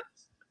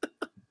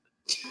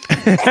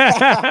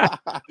 Hi,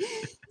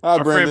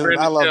 Brandon.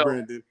 I love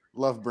Brandon.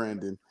 Love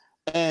Brandon.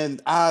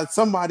 And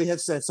somebody had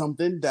said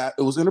something that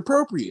it was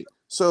inappropriate.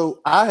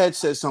 So I had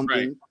said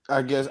something. Right.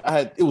 I guess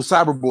it was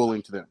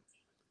cyberbullying to them.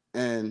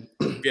 And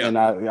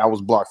I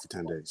was blocked for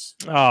 10 days.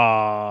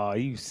 Oh,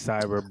 you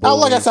cyberbullying.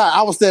 Like I said,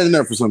 I was standing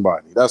there for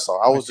somebody. That's all.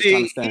 I was just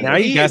trying to stand there. Now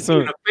you got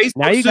some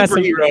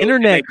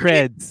internet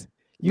creds.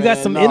 You got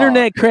some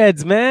internet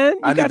creds, man.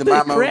 You got the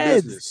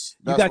creds.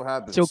 That's what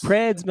happens. Your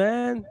creds,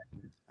 man.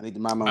 I need to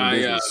mind my own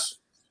business.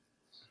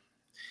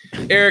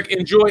 Aarik,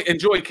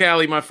 enjoy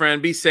Cali, my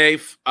friend. Be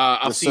safe.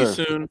 I'll see you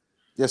soon.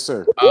 Yes,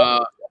 sir.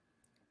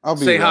 I'll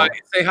be hi.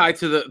 Say hi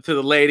to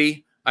the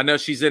lady. I know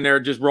she's in there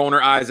just rolling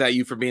her eyes at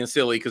you for being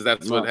silly because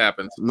that's what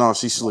happens. No,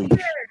 she's asleep.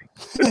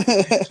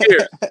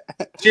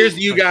 Cheers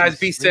to you guys.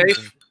 Be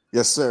safe.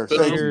 Yes, sir.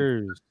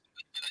 Cheers.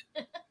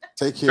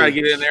 Take care. Try to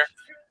get in there.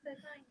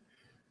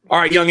 All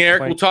right, young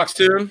Aarik. We'll talk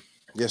soon.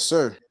 Yes,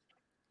 sir.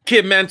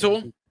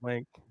 Kidmental.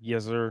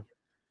 Yes, sir.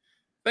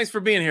 Thanks for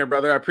being here,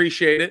 brother. I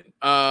appreciate it.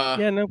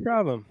 Yeah, no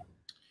problem.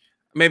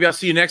 Maybe I'll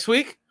see you next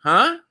week,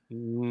 huh?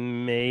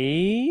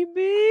 Maybe.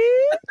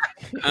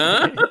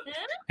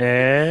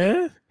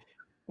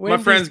 My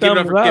friends, give it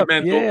up for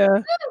Kidmental.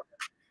 Yeah.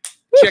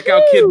 Check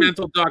out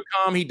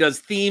kidmental.com. He does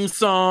theme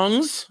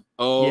songs.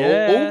 Oh,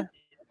 Yeah.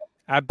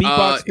 I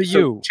beatbox for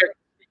you.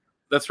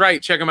 That's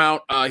right. Check him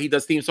out. He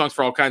does theme songs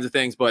for all kinds of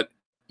things, but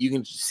you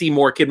can see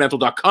more at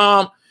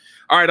kidmental.com.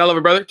 All right. I love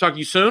it, brother. Talk to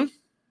you soon.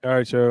 All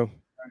right, Joe.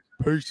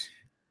 Peace.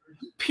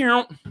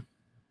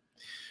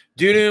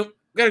 Doo-doo.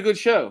 Got a good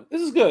show.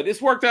 This is good. It's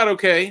worked out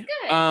okay.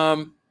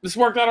 Good. This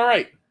worked out all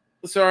right.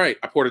 It's all right.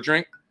 I poured a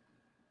drink.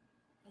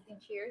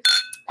 Cheers.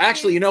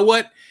 Actually, you know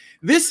what?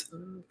 This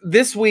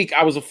week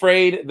I was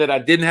afraid that I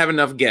didn't have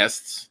enough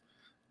guests.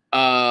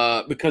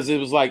 Because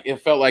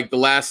it felt like the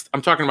last.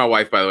 I'm talking to my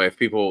wife, by the way. If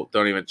people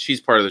don't even, she's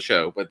part of the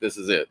show, but this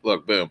is it.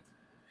 Look, boom.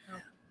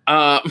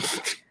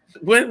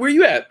 Where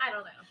you at? I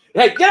don't know.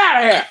 Hey, get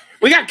out of here!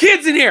 We got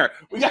kids in here.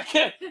 We got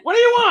kids. What do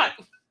you want?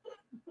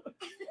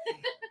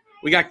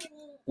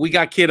 We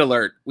got kid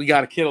alert. We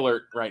got a kid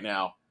alert right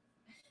now,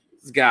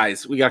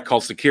 guys. We got to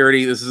call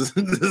security. This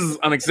is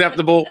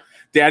unacceptable.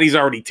 Daddy's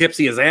already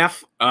tipsy as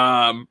F.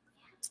 I'm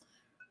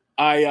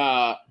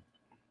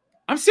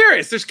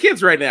serious. There's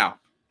kids right now.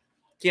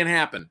 Can't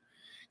happen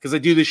because I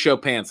do this show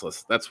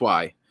pantsless. That's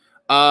why.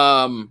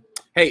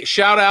 Hey,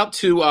 shout out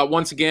to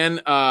once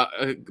again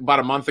about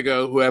a month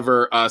ago,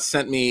 whoever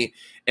sent me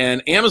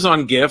an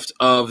Amazon gift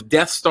of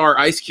Death Star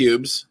ice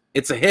cubes.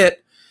 It's a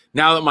hit.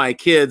 Now that my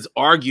kids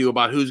argue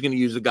about who's going to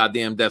use the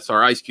goddamn Death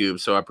Star ice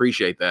cubes, so I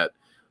appreciate that.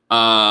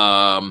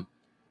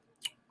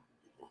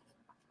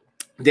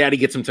 Daddy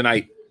gets them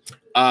tonight.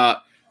 All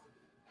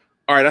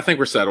right, I think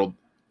we're settled.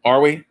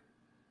 Are we?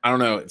 I don't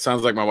know. It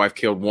sounds like my wife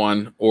killed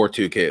 1 or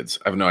 2 kids.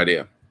 I have no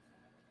idea.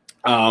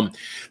 No,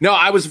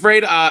 I was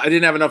afraid I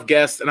didn't have enough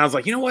guests, and I was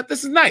like, you know what?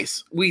 This is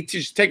nice. We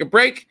just take a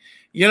break,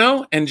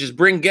 and just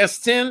bring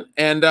guests in.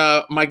 And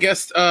my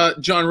guest,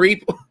 John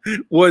Reap,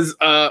 was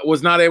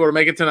not able to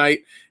make it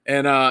tonight,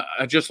 and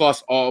I just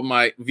lost all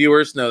my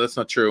viewers. No, that's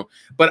not true.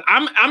 But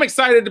I'm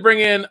excited to bring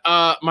in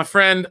my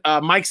friend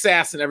Mike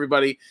Sasson.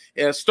 Everybody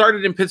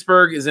started in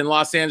Pittsburgh, is in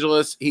Los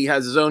Angeles. He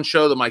has his own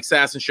show, the Mike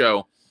Sasson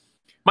Show.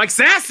 Mike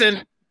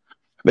Sasson.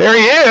 There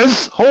he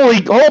is.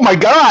 Oh my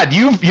God.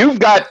 You've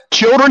got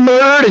Children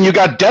Nerd and you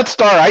got Death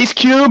Star ice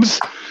cubes.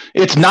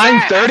 It's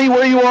 9:30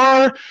 where you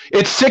are.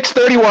 It's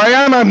 6:30 where I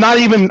am. I'm not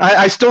even,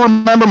 I still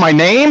remember my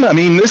name. I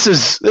mean,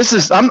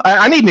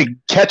 I need to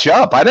catch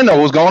up. I didn't know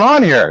what was going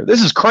on here.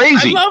 This is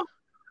crazy.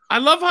 I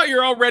love how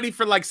you're all ready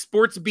for like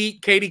Sports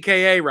Beat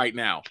KDKA right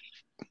now.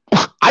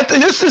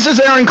 This is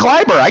Aaron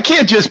Kleiber. I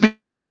can't just be,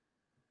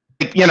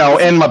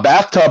 in my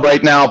bathtub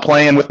right now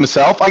playing with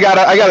myself. I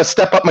gotta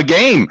step up my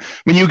game. I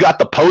mean, you got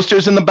the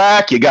posters in the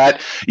back. You got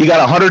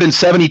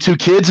 172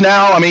 kids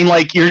now. I mean,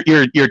 like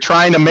you're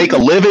trying to make a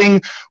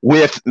living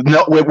we're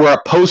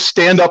a post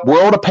stand-up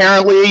world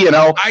apparently.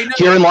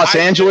 Here in Los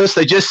Angeles,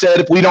 they just said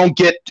if we don't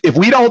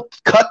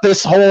cut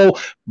this whole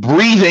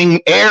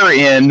breathing air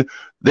in,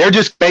 they're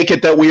just make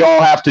it that we all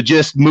have to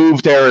just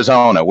move to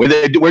Arizona.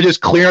 We're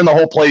just clearing the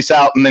whole place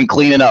out and then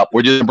cleaning up.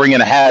 We're just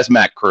bringing a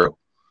hazmat crew.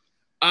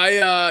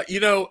 I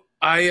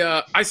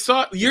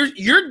saw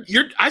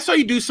I saw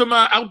you do some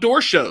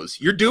outdoor shows.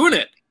 You're doing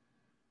it.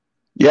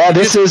 Yeah,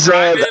 that's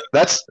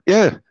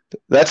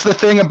the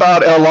thing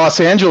about Los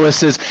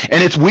Angeles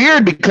and it's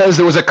weird because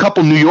there was a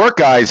couple New York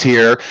guys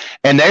here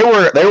and they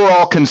were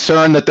all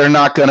concerned that they're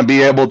not going to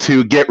be able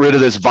to get rid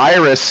of this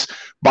virus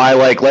by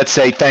let's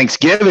say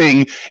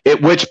Thanksgiving, at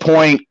which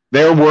point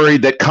they're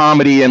worried that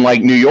comedy in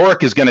New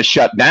York is going to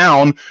shut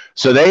down.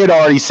 So they had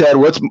already said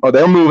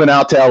they're moving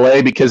out to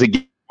LA because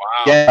again,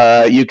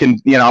 you can,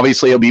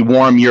 obviously it'll be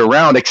warm year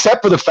round,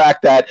 except for the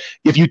fact that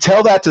if you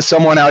tell that to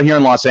someone out here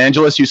in Los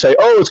Angeles, you say,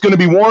 oh, it's going to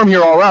be warm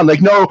here all around.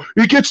 No,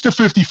 it gets to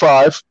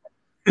 55.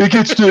 It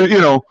gets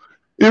to,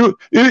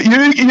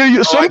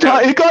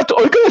 sometimes it got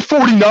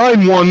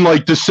 49 one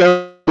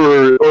December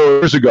or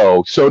years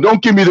ago. So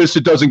don't give me this.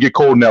 It doesn't get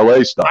cold in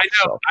LA stuff. I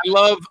know.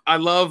 So. I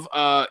love,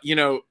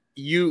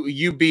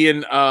 you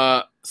being,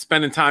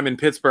 spending time in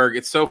Pittsburgh.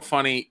 It's so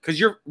funny. Cause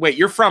you're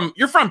from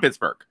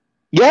Pittsburgh.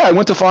 Yeah, I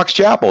went to Fox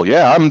Chapel.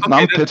 Yeah, I'm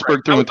Pittsburgh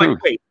right. Through and through.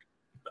 Wait,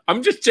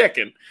 I'm just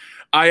checking.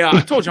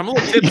 I told you I'm a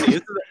little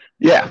tipsy.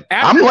 Yeah,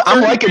 I'm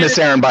liking this,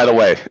 Aaron. By the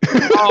way.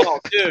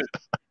 Oh, dude!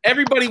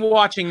 Everybody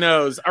watching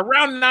knows.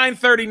 Around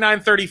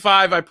 9:30,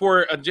 9:35, I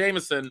pour a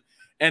Jameson,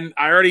 and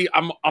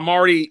I'm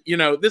already.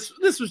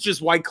 This was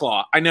just White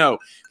Claw. I know.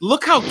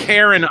 Look how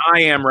Karen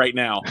I am right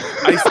now.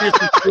 I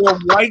seriously pour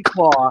White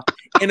Claw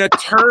in a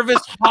Tervis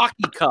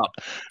hockey cup.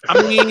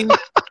 I mean.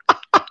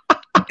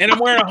 And I'm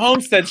wearing a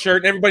Homestead shirt,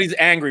 and everybody's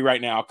angry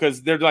right now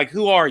because they're like,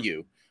 "Who are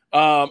you?"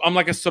 I'm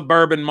like a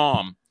suburban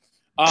mom.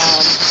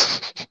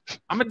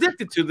 I'm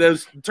addicted to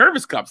those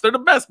Tervis cups. They're the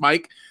best,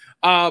 Mike.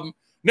 No,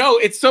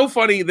 it's so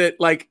funny that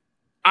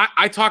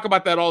I talk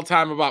about that all the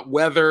time about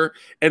weather,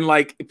 and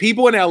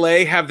people in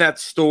LA have that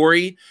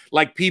story.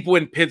 People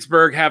in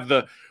Pittsburgh have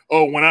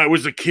when I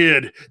was a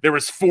kid, there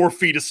was 4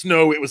 feet of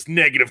snow. It was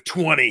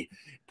 -20,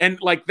 and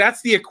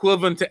that's the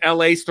equivalent to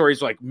LA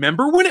stories.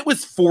 Remember when it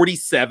was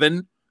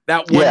 47?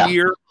 That one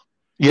year,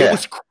 it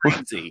was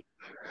crazy.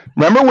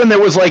 Remember when there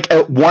was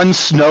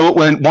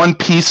when one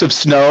piece of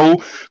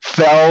snow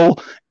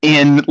fell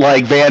in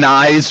Van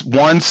Nuys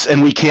once,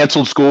 and we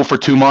canceled school for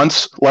 2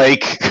 months?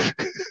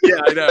 Yeah,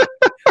 Yeah, I know.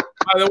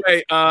 By the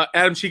way,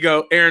 Adam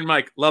Chico, Aaron,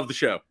 Mike, love the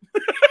show.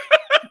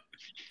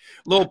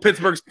 Little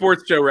Pittsburgh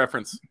sports show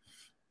reference.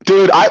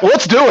 Dude,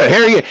 let's do it.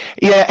 Here,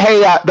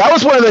 hey, that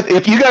was one of the.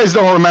 If you guys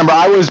don't remember,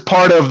 I was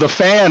part of the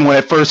fan when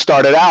it first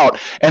started out,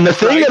 and the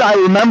thing that I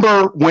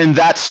remember when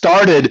that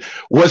started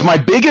was my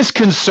biggest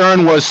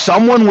concern was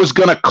someone was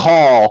going to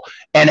call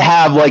and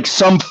have like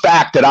some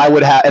fact that I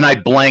would have, and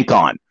I'd blank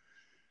on.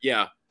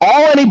 Yeah.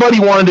 All anybody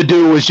wanted to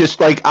do was just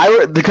like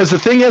because the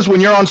thing is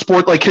when you're on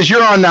sport, like because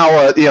you're on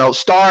now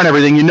Star and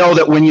everything, you know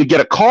that when you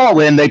get a call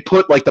in, they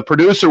put like the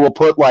producer will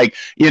put like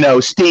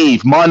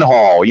Steve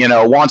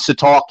Munhall wants to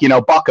talk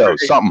Bucko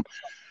something,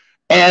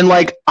 and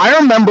like I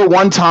remember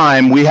one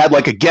time we had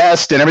like a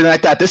guest and everything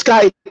like that. This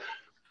guy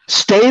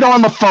stayed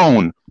on the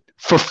phone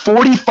for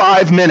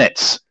 45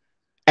 minutes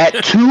at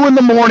 2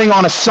 a.m.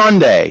 on a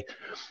Sunday.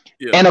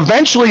 Yeah. And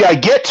eventually I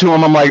get to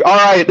him. I'm like, all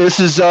right, this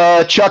is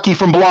Chucky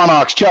from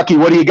Blawnox. Chucky,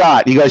 what do you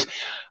got? He goes,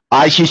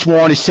 I just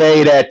want to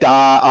say that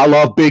I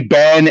love Big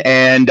Ben,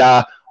 and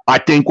I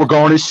think we're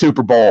going to the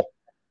Super Bowl.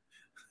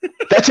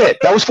 That's it.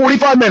 That was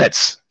 45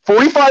 minutes.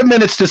 45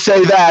 minutes to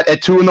say that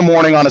at 2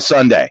 a.m. on a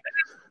Sunday.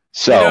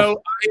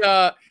 So,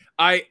 a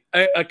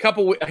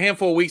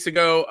handful of weeks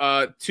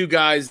ago, two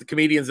guys, the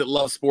comedians that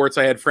love sports,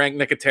 I had Frank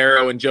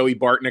Nicotero and Joey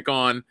Bartnick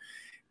on,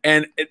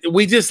 and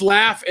we just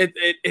laugh at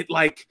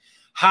like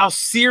how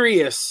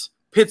serious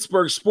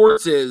Pittsburgh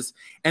sports is.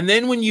 And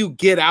then when you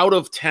get out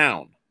of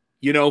town,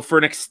 for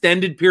an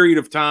extended period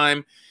of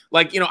time,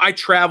 like, I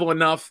travel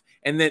enough,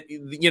 and then,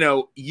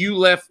 you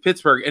left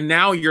Pittsburgh and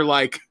now you're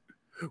like,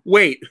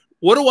 wait,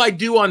 what do I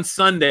do on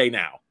Sunday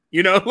now?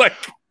 Like,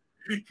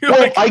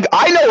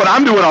 I know what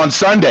I'm doing on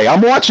Sunday.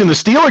 I'm watching the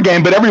Steeler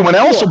game, but everyone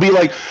else will be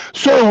like,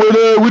 so what do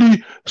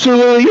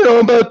you,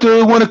 about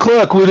 1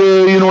 o'clock, what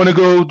you want to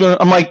go?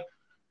 I'm like,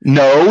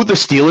 no, the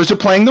Steelers are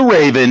playing the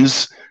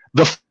Ravens.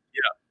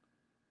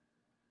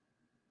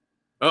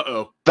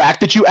 Fact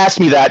that you asked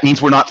me that means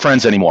we're not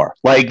friends anymore.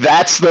 Like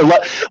that's the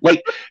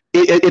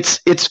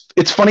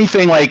it's funny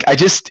thing. Like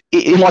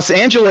in Los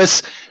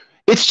Angeles,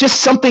 it's just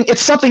something. It's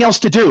something else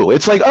to do.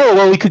 It's like, oh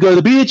well, we could go to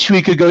the beach,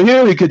 we could go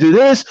here, we could do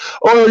this,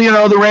 or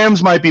the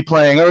Rams might be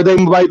playing, or they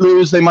might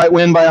lose, they might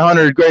win by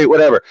 100. Great,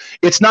 whatever.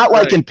 It's not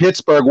like in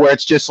Pittsburgh where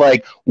it's just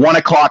like 1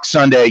 o'clock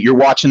Sunday. You're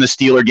watching the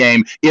Steeler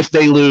game. If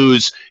they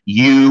lose,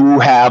 you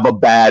have a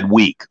bad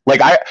week.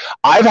 Like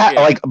I've had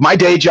like my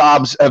day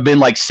jobs have been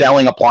like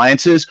selling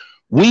appliances.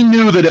 We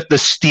knew that if the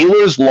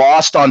Steelers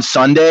lost on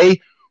Sunday,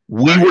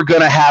 we were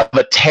going to have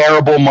a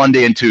terrible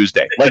Monday and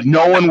Tuesday. Like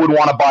no one would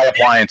want to buy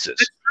appliances.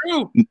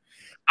 True.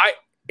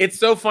 It's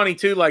so funny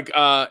too. Like,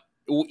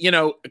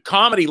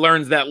 comedy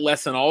learns that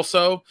lesson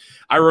also.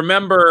 I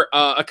remember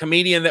a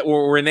comedian that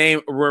will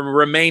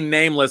remain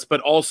nameless,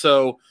 but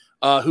also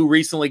who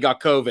recently got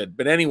COVID.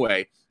 But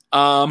anyway,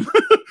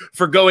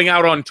 for going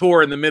out on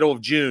tour in the middle of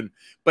June.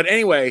 But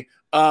anyway,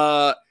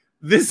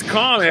 this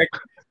comic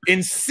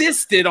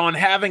insisted on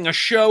having a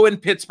show in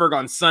Pittsburgh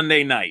on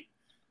Sunday night,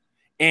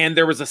 and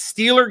there was a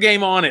Steeler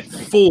game on at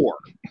 4.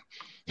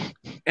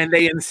 And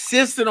they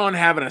insisted on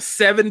having a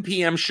 7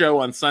 p.m. show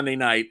on Sunday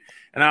night.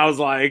 And I was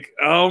like,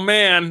 oh,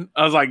 man.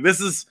 I was like,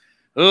 this is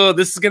going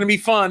to be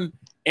fun.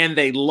 And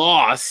they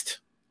lost.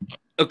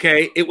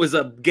 Okay. It was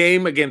a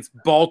game against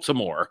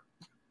Baltimore.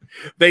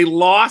 They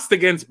lost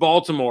against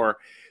Baltimore.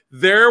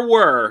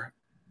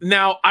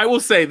 Now, I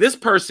will say this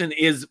person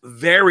is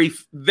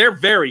they're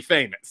very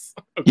famous.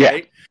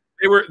 Okay.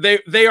 Yeah.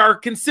 They are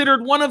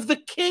considered one of the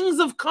kings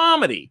of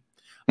comedy.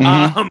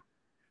 Mm-hmm.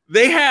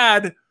 They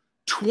had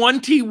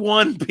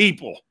 21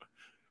 people.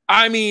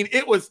 I mean,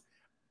 it was,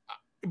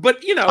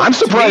 but I'm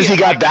surprised he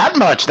got that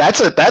much. That's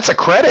a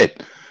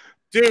credit.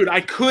 Dude,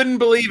 I couldn't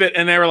believe it.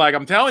 And they were like,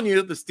 I'm telling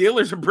you, the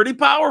Steelers are pretty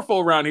powerful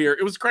around here.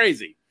 It was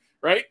crazy,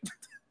 right?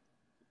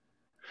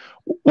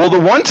 Well, the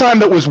one time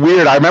that was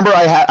weird, I remember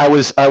I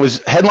was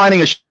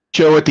headlining a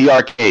show at the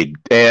Arcade,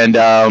 and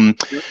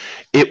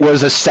it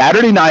was a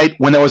Saturday night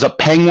when there was a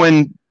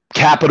Penguin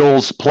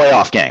Capitals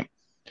playoff game.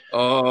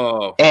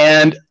 Oh.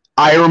 And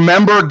I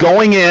remember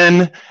going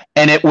in,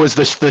 and it was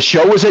the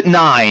show was at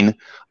 9.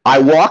 I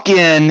walk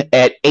in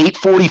at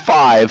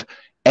 8:45,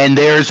 and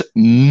there's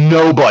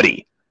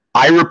nobody.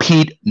 I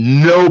repeat,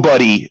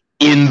 nobody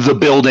in the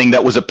building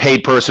that was a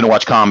paid person to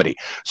watch comedy.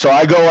 So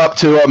I go up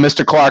to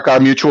Mr. Clark, our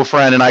mutual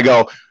friend, and I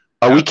go,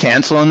 "Are we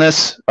canceling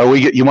this?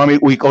 You want me?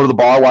 We go to the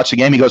bar, watch the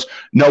game?" He goes,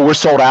 "No, we're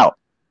sold out."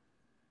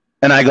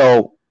 And I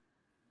go,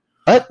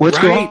 "What? What's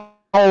going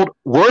on?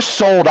 We're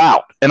sold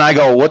out." And I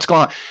go, "What's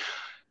going on?"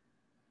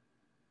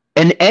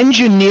 An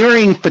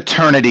engineering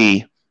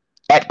fraternity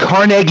at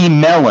Carnegie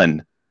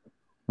Mellon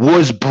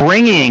was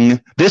bringing,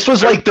 this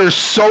was like their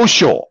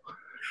social.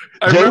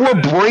 They were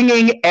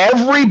bringing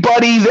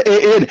everybody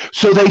in.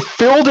 So they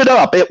filled it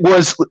up. It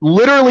was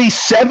literally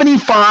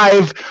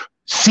 75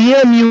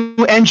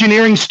 CMU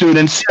engineering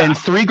students and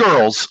 3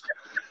 girls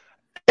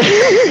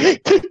to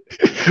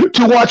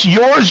watch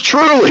yours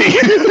truly.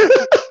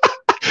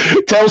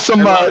 Tell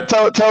some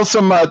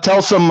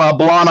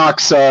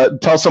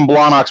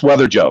Blawnox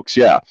weather jokes.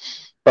 Yeah.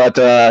 But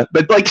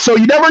like, so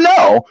you never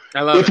know.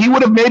 If he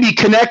would have maybe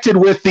connected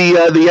with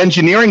the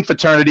engineering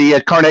fraternity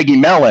at Carnegie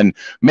Mellon,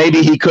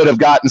 maybe he could have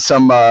gotten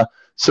some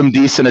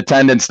decent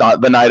attendance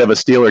the night of a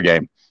Steeler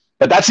game.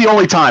 But that's the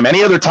only time.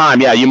 Any other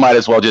time, yeah, you might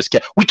as well just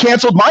we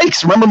canceled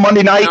mics. Remember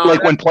Monday night,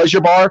 when Pleasure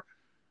Bar?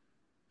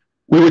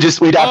 We'd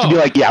have to be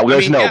like,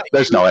 there's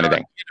no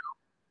anything.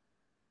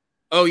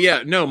 Oh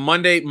yeah, no,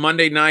 Monday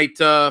night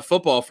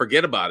football,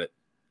 forget about it.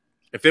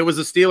 If it was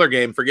a Steeler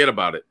game, forget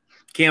about it.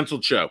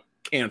 Canceled show.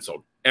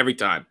 Canceled every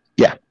time.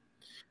 Yeah.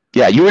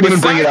 Yeah, you wouldn't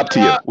even bring it up to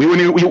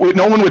you.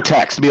 No one would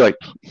text and be like,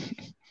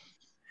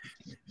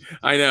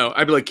 I know.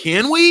 I'd be like,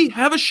 can we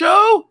have a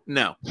show?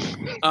 No.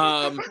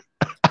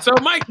 So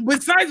Mike,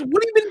 besides,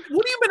 what have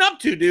you been up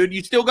to, dude?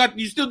 You still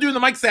doing the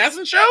Mike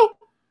Sasson show?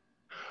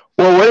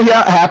 Well,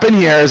 what happened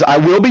here is I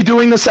will be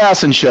doing the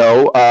Sasson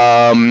show.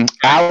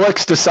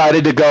 Alex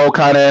decided to go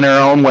kind of in her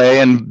own way,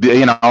 and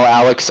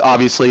Alex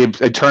obviously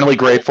eternally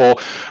grateful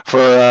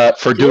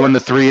for doing the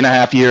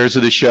 3.5 years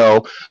of the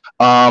show.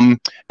 And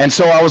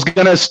so I was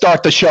gonna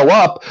start the show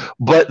up,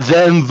 but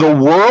then the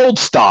world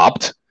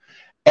stopped.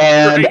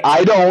 And right.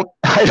 I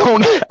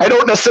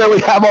don't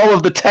necessarily have all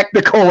of the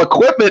technical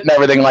equipment and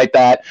everything like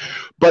that,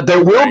 but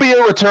there will be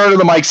a return of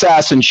the Mike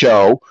Sasson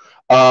show.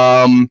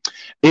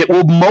 It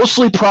will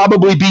mostly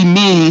probably be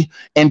me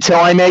until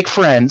I make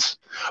friends,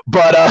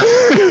 but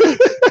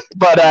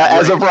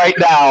as of right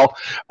now,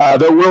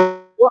 there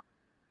will.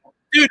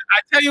 Dude,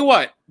 I tell you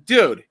what,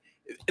 dude,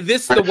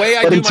 this the way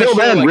I do my show. Until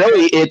then,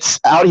 really, it's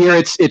out here.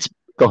 It's.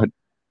 Go ahead.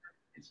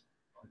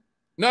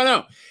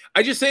 No.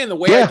 I just saying the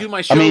way I do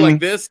my show like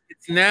this,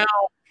 it's now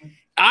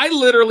I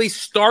literally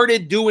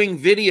started doing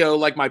video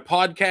like my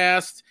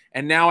podcast,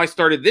 and now I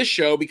started this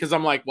show because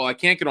I'm like, well, I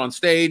can't get on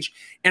stage,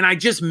 and I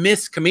just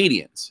miss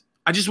comedians.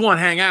 I just want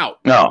to hang out.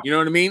 No. You know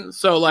what I mean?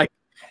 So like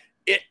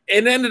it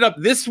ended up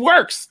this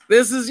works.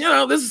 This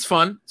is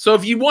fun. So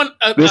if you want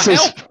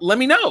help, let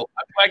me know.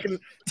 I can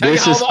tell you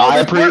how all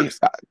this works.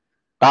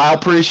 I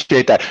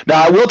appreciate that.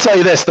 Now I will tell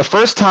you this, the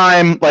first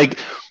time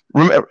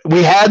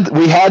we had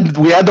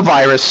the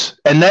virus,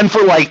 and then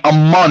for like a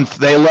month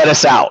they let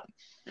us out,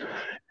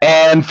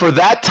 and for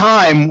that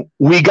time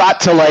we got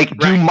to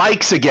do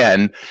mics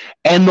again.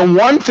 And the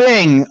one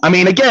thing, I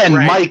mean, again,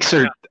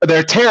 mics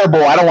they're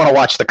terrible. I don't want to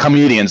watch the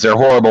comedians. They're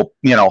horrible,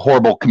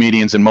 horrible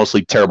comedians and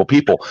mostly terrible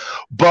people.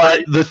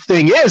 But the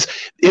thing is,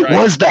 it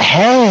was the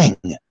hang.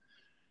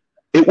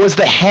 It was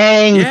the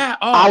hang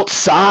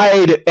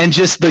outside, and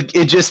just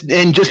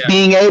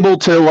being able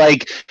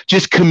to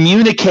just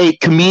communicate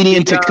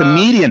comedian to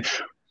comedian.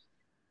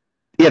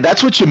 Yeah,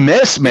 that's what you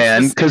miss,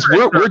 man. Because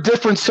we're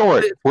different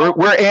sort.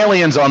 We're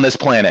aliens on this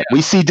planet.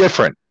 We see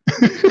different.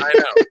 I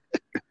know.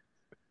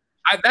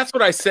 That's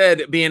what I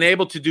said. Being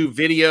able to do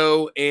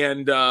video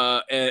and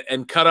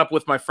cut up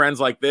with my friends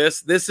like this.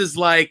 This is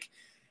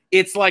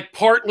it's like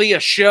partly a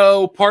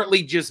show,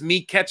 partly just me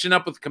catching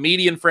up with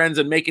comedian friends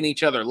and making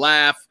each other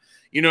laugh.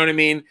 You know what I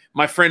mean?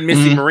 My friend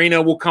Missy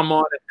Marino will come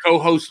on and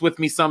co-host with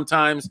me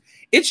sometimes.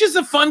 It's just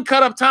a fun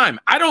cut-up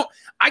time.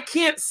 I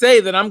can't say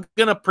that I'm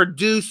going to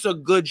produce a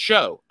good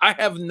show. I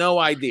have no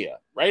idea.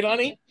 Right,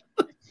 honey?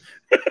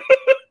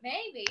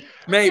 Maybe.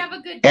 Maybe. Have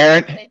a good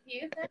Aaron, with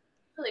you. That's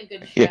a really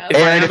good show. Yeah.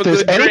 Aaron, if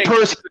there's any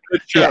person,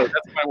 good show.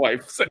 That's my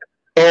wife.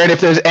 Aaron,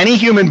 if there's any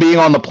human being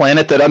on the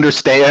planet that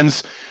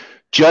understands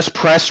just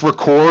press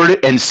record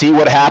and see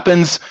what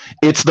happens,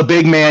 it's the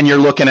big man you're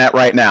looking at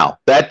right now.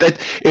 That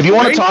if you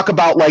want to talk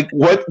about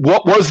what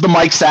was the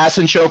Mike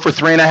Sasson show for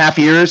 3.5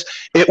 years,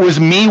 it was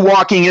me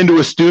walking into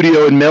a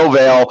studio in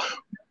Millvale,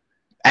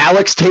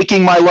 Alex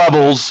taking my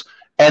levels,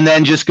 and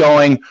then just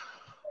going,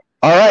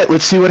 all right,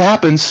 let's see what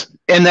happens.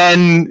 And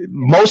then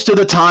most of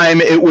the time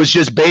it was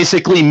just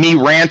basically me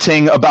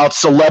ranting about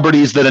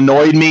celebrities that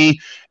annoyed me.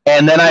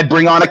 And then I'd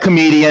bring on a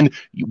comedian.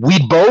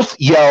 We'd both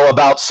yell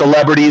about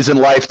celebrities in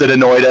life that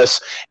annoyed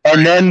us.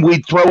 And then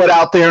we'd throw it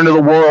out there into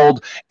the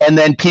world. And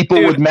then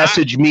people would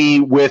message me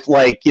with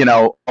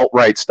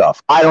alt-right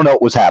stuff. I don't know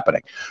what was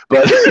happening.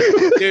 But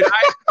dude,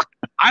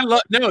 I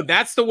love,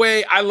 that's the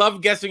way I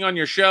love guessing on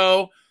your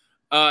show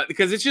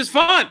because it's just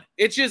fun.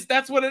 It's just,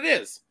 that's what it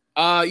is.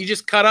 You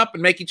just cut up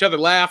and make each other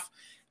laugh.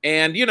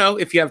 And,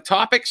 if you have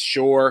topics,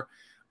 sure.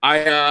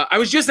 I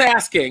was just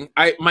asking.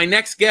 My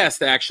next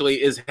guest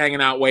actually is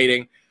hanging out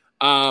waiting.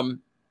 I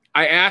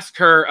asked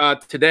her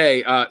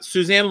today.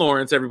 Suzanne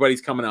Lawrence,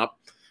 everybody's coming up.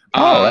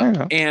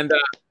 And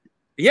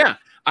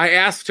I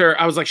asked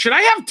her. I was like, should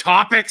I have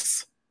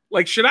topics?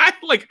 Should I?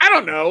 I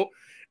don't know.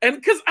 And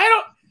because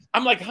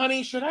I'm like,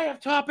 honey, should I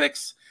have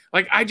topics?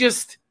 I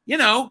just,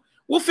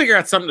 we'll figure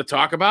out something to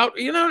talk about.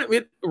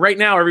 Right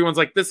now, everyone's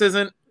like,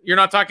 you're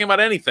not talking about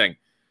anything.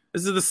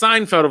 This is the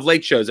Seinfeld of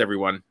late shows,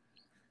 everyone.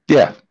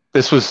 Yeah.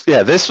 This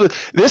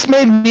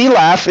made me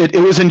laugh. It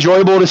was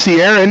enjoyable to see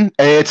Aaron.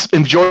 It's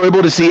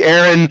enjoyable to see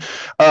Aaron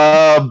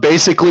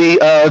basically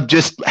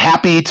just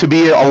happy to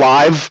be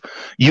alive,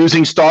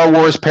 using Star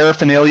Wars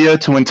paraphernalia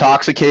to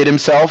intoxicate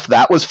himself.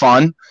 That was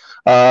fun.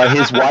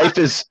 His wife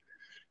is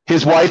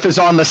His wife is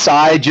on the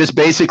side, just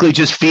basically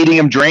just feeding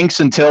him drinks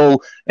until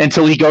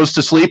he goes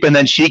to sleep, and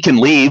then she can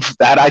leave.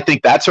 I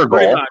think that's her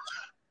goal.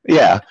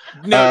 Yeah.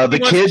 No, the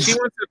kids.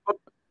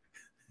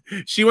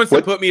 She wants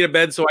to put me to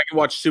bed so I can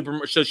watch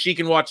so she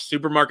can watch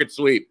Supermarket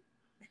Sweep.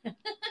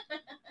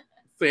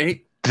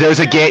 See, there's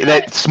a game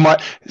that's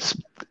smart.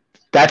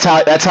 That's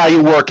how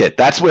you work it.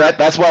 That's why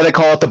they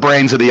call it the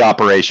brains of the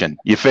operation.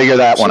 You figure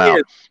that one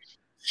out.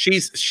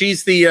 She's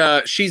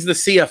the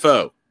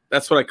CFO.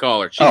 That's what I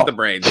call her. She's the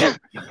brains.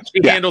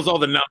 She handles all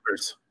the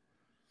numbers.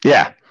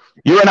 Yeah,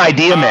 you're an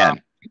idea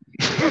man.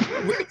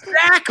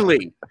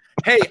 Exactly.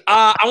 Hey,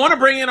 I want to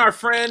bring in our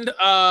friend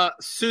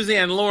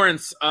Suzanne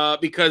Lawrence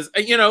because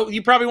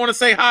you probably want to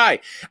say hi.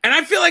 And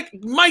I feel like,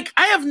 Mike,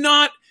 I have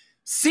not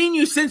seen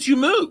you since you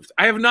moved.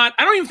 I don't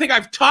even think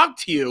I've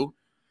talked to you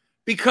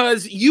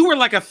because you were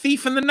like a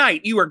thief in the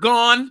night. You were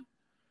gone,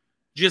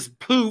 just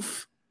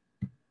poof.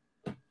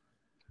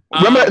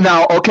 Remember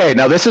now? Okay,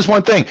 now this is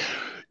one thing.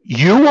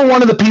 You were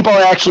one of the people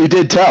I actually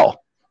did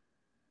tell.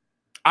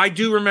 I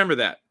do remember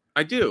that.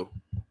 I do.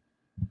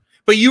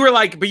 But you were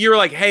like,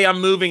 hey, I'm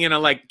moving in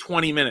like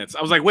 20 minutes.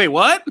 I was like, wait,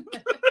 what?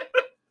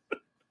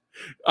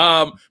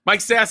 Mike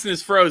Sasson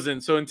is frozen,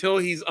 so until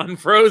he's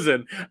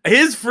unfrozen,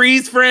 his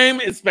freeze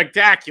frame is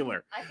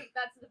spectacular. I think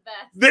that's the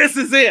best. This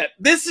is it.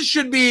 This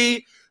should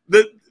be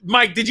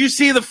Mike, did you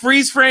see the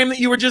freeze frame that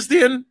you were just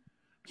in?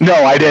 No,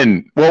 I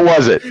didn't. What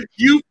was it?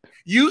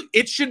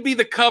 It should be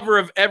the cover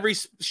of every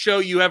show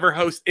you ever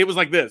host. It was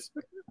like this.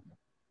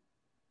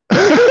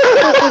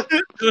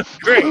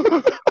 Great.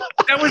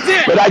 That was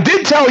it. But I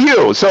did tell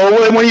you.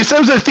 So when you said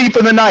it was a thief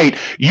in the night,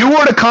 you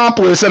were an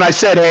accomplice, and I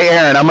said, "Hey,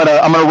 Aaron, I'm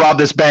gonna rob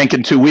this bank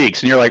in 2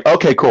 weeks." And you're like,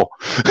 "Okay, cool."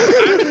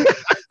 I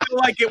feel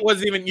like it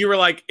wasn't even. You were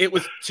like, it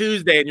was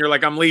Tuesday, and you're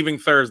like, "I'm leaving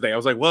Thursday." I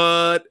was like,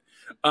 "What?"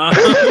 Well,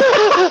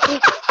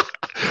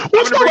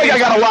 it's not like I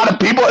got a lot of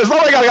people. It's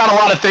not like I got a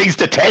lot of things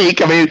to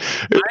take. I mean,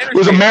 it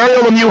was a Mario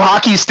Lemieux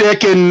hockey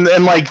stick and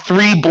like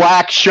 3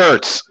 black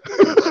shirts.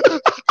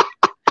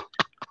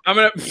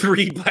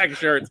 3 black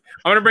shirts.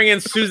 I'm gonna bring in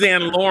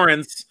Suzanne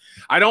Lawrence.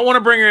 I don't want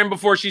to bring her in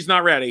before she's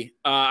not ready.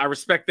 I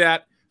respect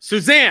that.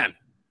 Suzanne,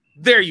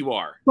 there you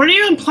are. What are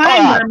you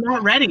implying that I'm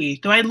not ready?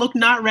 Do I look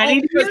not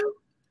ready to you?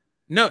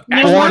 No,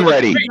 born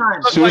ready.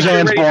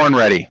 Suzanne's born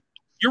ready.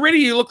 You're ready.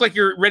 You look like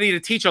you're ready to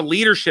teach a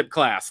leadership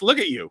class. Look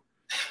at you.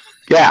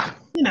 Yeah.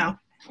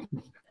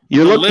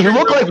 You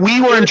look like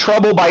we were in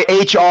trouble by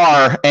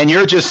HR, and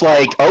you're just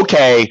like,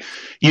 okay,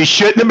 you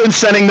shouldn't have been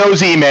sending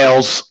those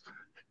emails.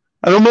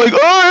 And I'm like,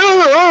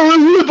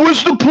 oh,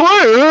 what's the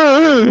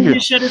plan? You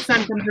should have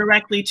sent them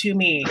directly to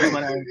me. Is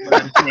what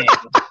I'm saying.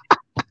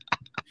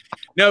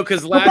 No,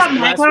 because What's up,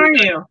 Mike? How are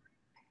you?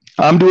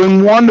 I'm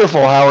doing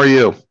wonderful. How are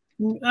you?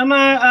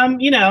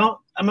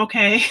 I'm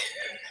okay.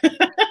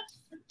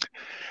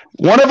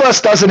 One of us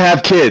doesn't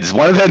have kids.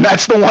 One of them,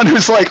 that's the one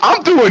who's like,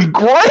 I'm doing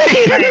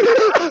great.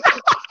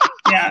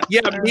 Yeah.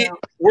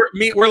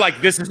 We're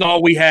like, this is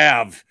all we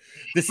have.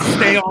 This is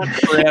stay on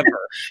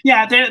forever.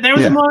 Yeah, there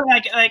was more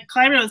like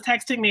Kleiber was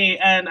texting me,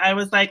 and I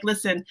was like,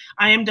 listen,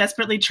 I am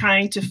desperately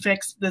trying to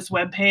fix this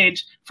web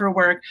page for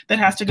work that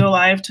has to go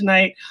live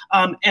tonight.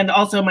 And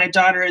also my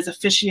daughter is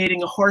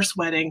officiating a horse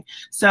wedding,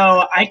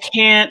 so I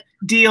can't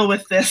deal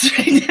with this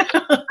right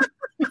now.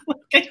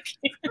 I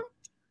can't.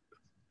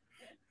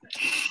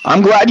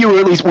 I'm glad you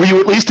were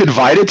you at least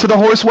invited to the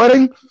horse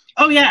wedding?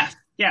 Oh yes.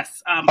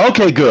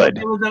 Okay, good.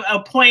 It was a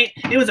point.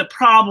 It was a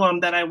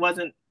problem that I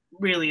wasn't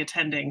really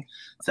attending.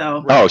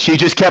 So. Oh, she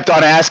just kept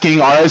on asking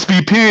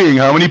RSVPing.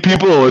 How many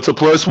people? It's a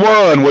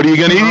 +1. What are you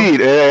gonna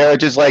eat?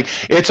 Just like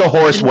it's a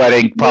horse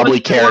wedding, probably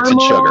carrots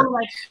and sugar.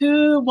 Like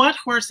what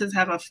horses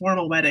have a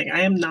formal wedding?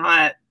 I am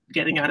not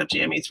getting out of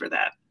jammies for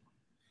that.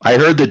 I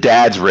heard the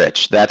dad's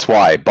rich. That's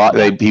why.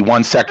 He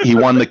won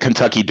the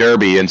Kentucky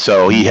Derby, and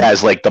so he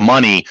has like the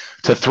money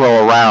to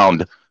throw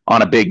around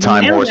on a big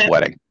time horse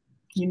wedding.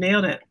 You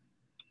nailed it.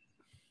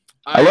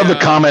 I love the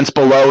comments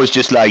below. Is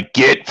just like,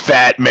 get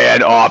fat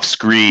man off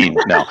screen.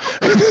 No.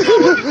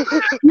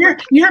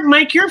 Your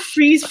Mike, your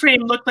freeze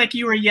frame looked like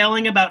you were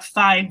yelling about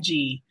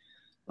 5G.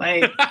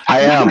 Like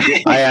I am.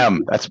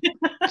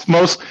 It's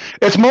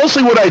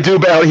mostly what I do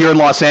out here in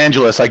Los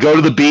Angeles. I go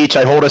to the beach.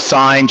 I hold a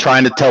sign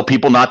trying to tell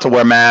people not to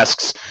wear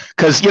masks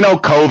because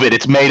COVID.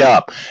 It's made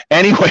up.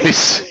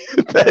 Anyways,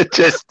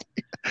 just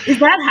is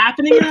that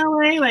happening in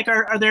LA? Like,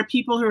 are there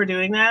people who are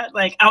doing that?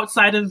 Like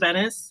outside of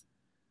Venice?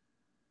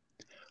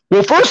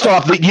 Well, first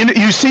off,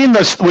 you've seen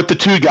this with the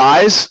 2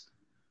 guys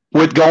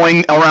with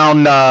going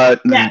around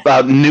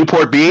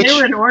Newport Beach. They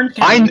were in Orange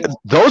County.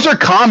 Those are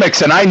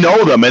comics, and I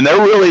know them, and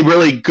they're really,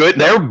 really good.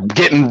 They're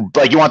getting,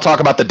 like, you want to talk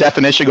about the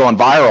definition going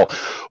viral.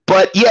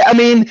 But, yeah, I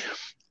mean,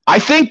 I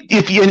think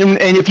if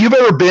you've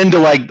ever been to,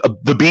 like,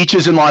 the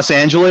beaches in Los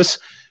Angeles,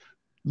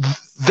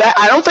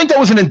 I don't think that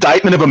was an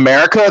indictment of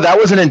America. That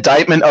was an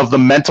indictment of the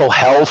mental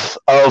health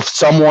of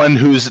someone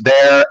who's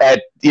there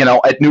at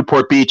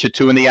Newport Beach at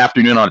 2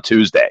 p.m. on a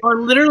Tuesday. Or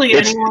literally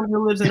anyone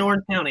who lives in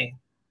Orange County.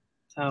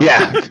 So.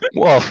 Yeah.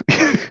 Well,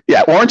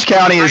 yeah. Orange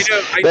County is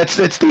I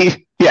saw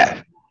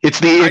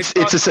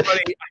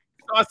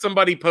saw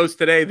somebody post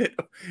today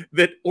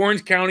that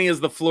Orange County is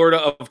the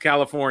Florida of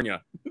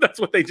California. That's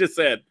what they just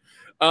said.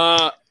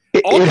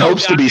 It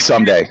hopes to be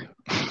someday.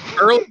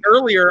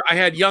 Earlier, I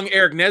had young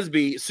Aarik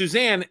Nesby.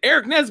 Suzanne,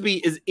 Aarik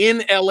Nesby is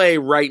in LA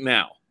right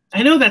now.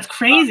 I know, that's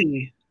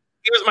crazy.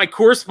 He was my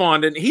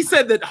correspondent. He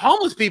said that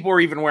homeless people are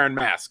even wearing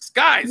masks.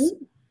 Guys,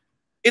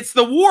 it's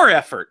the war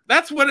effort.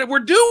 That's what we're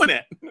doing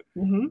it.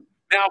 Mm-hmm.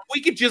 Now, if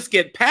we could just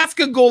get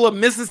Pascagoula,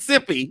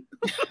 Mississippi,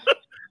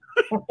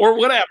 or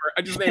whatever.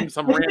 I just named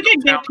some random I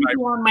get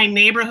people on my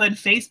neighborhood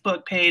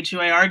Facebook page who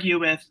I argue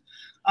with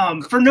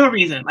for no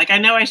reason. Like, I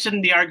know I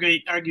shouldn't be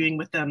arguing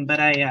with them, but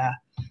I,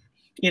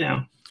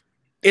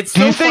 It's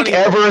Do you think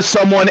ever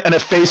someone in a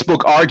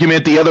Facebook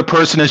argument, the other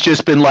person has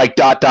just been like, ...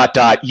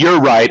 You're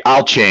right,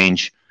 I'll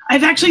change.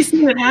 I've actually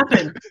seen it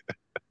happen.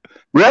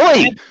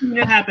 Really? I've seen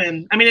it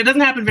happen. I mean, it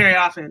doesn't happen very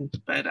often,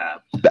 but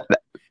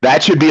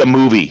that should be a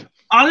movie.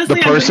 Honestly,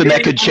 the person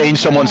that could change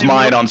someone's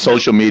mind on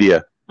social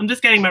media. I'm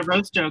just getting my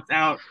roast jokes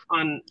out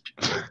on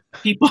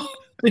people.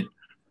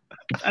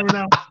 I don't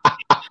know.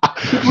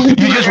 You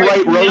just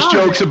write roast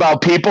jokes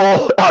about people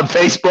on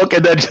Facebook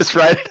and then just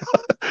write it.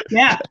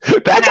 Yeah.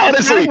 That's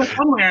honestly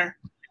somewhere.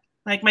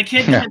 Like, my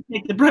kid can't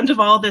take the brunt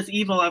of all this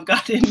evil I've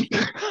got in me.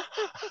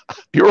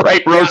 You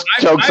write roast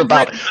jokes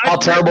about how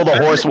terrible the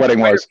horse wedding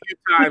was. A few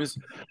times.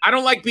 I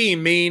don't like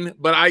being mean,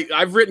 but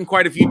I've written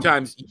quite a few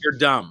times, you're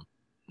dumb.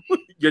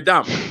 You're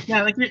dumb.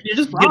 Yeah, like you're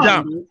just wrong. You're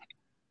dumb.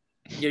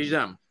 Yeah, you're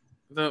dumb.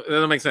 That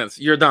doesn't make sense.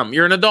 You're dumb.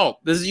 You're an adult.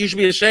 You should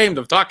be ashamed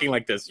of talking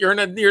like this. You're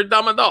a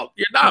dumb adult.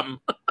 You're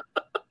dumb.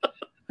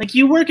 Like,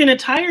 you work in a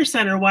tire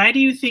center. Why do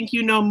you think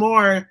you know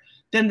more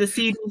than the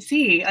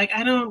CDC? Like,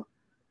 I don't.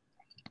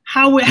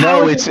 How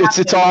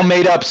it's all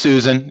made up,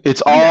 Susan.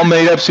 It's all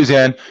made up,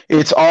 Suzanne.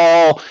 This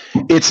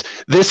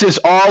is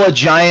all a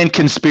giant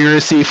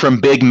conspiracy from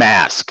Big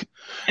Mask.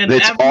 And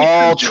it's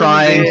all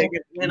trying.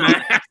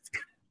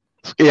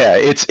 Yeah,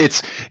 it's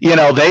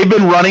they've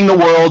been running the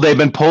world, they've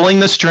been pulling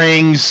the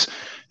strings,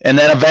 and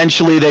then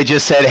eventually they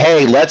just said,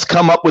 hey, let's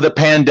come up with a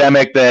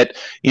pandemic that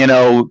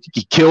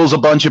kills a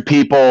bunch of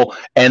people,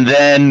 and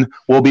then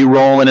we'll be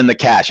rolling in the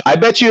cash. I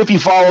bet you if you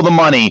follow the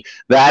money,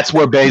 that's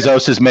where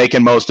Bezos is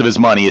making most of his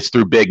money. It's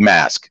through Big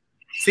Mask.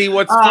 See,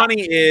 what's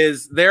funny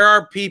is there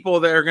are people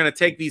that are going to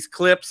take these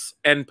clips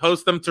and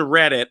post them to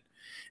Reddit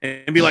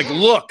and be like,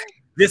 look,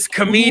 this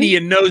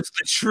comedian knows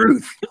the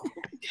truth.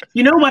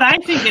 You know what I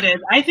think it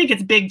is? I think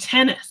it's big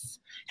tennis.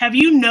 Have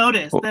you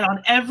noticed that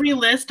on every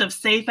list of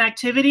safe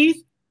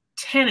activities,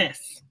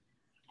 tennis?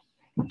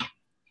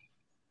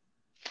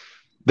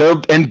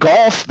 And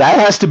golf, that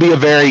has to be a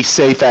very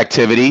safe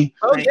activity.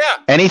 Oh,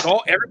 yeah.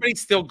 Everybody's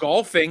still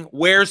golfing.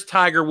 Where's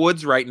Tiger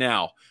Woods right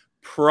now?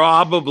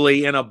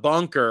 Probably in a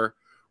bunker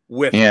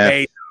with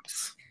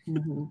Bezos.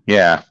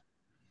 Yeah.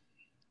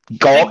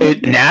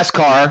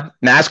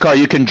 NASCAR,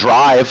 you can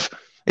drive.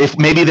 If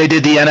maybe they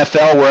did the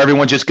NFL where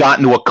everyone just got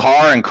into a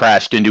car and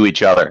crashed into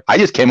each other. I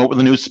just came up with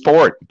a new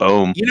sport.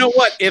 Boom. You know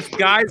what? If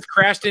guys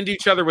crashed into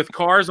each other with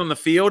cars on the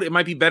field, it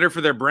might be better for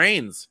their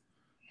brains.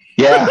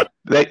 Yeah,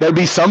 there'd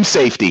be some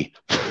safety.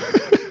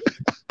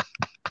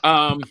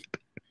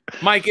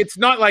 Mike, it's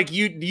not like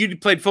you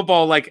played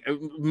football like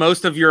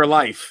most of your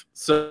life.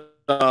 So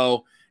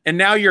and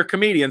now you're a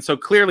comedian, so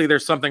clearly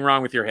there's something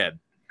wrong with your head.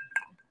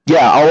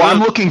 Yeah, I'm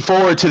looking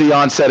forward to the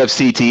onset of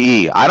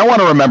CTE. I don't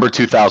want to remember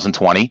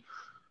 2020.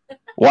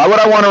 Why would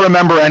I want to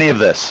remember any of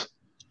this?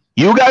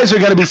 You guys are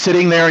going to be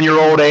sitting there in your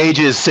old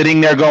ages,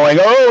 sitting there going,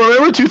 oh,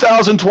 remember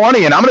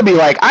 2020? And I'm going to be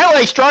like, I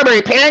like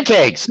strawberry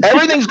pancakes.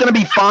 Everything's going to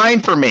be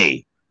fine for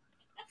me.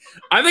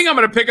 I think I'm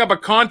going to pick up a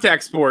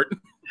contact sport.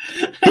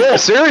 Yeah,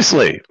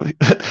 seriously.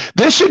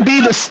 This should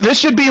be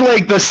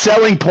like the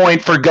selling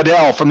point for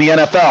Goodell from the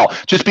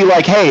NFL. Just be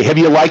like, hey, have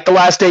you liked the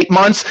last 8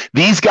 months?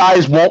 These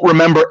guys won't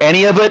remember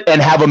any of it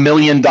and have $1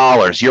 million.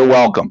 You're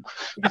welcome.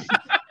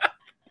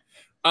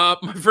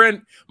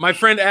 My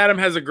friend Adam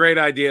has a great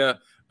idea.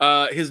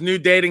 His new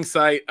dating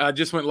site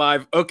just went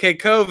live. Okay,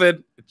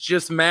 COVID,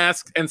 just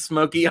masks and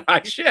smoky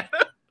eyeshadow.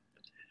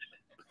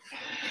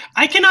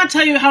 I cannot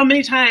tell you how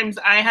many times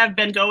I have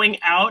been going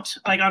out,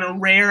 like on a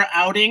rare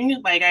outing,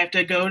 like I have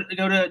to go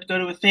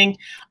to a thing,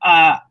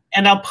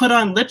 and I'll put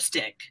on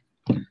lipstick.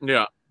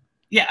 Yeah.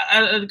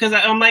 Yeah, because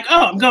I'm like,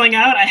 oh, I'm going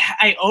out.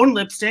 I own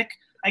lipstick.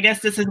 I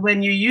guess this is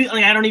when you use,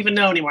 like, I don't even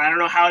know anymore. I don't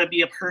know how to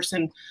be a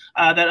person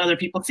that other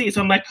people see.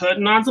 So I'm like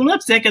putting on some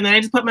lipstick, and then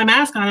I just put my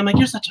mask on. I'm like,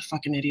 you're such a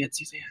fucking idiot,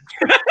 Suzanne.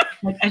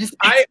 Like,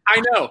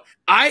 I know.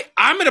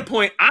 I'm at a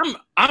point. I'm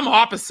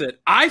opposite.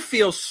 I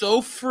feel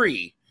so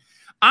free.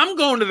 I'm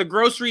going to the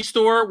grocery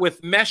store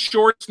with mesh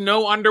shorts,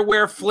 no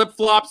underwear, flip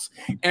flops,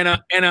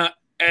 and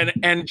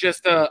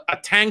just a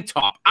tank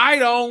top. I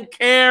don't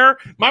care.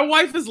 My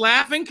wife is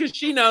laughing because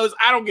she knows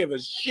I don't give a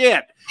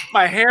shit.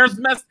 My hair's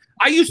messed.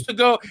 I used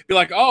to be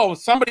like, oh,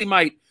 somebody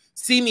might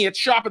see me at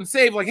Shop and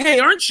Save. Like, hey,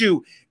 aren't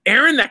you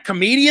Aaron, that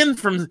comedian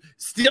from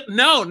Steel?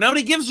 No,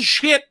 nobody gives a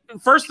shit.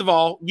 First of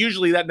all,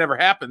 usually that never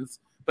happens.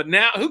 But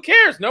now, who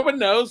cares? Nobody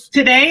knows.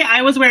 Today,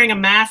 I was wearing a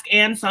mask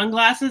and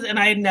sunglasses, and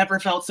I had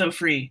never felt so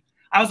free.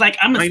 I was like,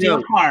 I'm gonna steal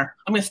a car.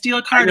 I'm gonna steal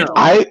a car.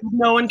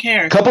 No one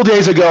cares. A couple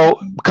days ago,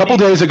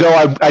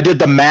 I did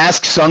the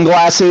mask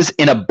sunglasses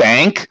in a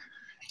bank.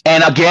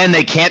 And again,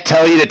 they can't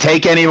tell you to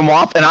take any of them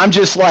off. And I'm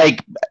just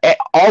like,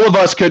 all of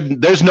us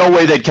could, there's no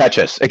way they'd catch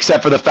us,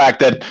 except for the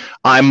fact that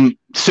I'm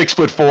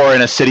 6'4"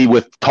 in a city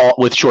with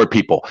short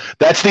people.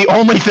 That's the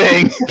only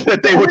thing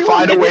that they would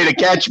find a way to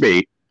catch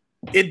me.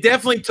 It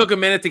definitely took a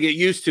minute to get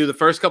used to. The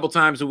first couple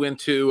times we went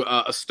to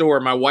a store,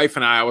 my wife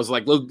and I was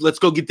like, look, let's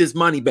go get this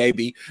money,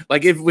 baby.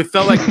 Like, if we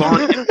felt like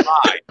Bonnie and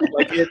Clyde.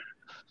 Like,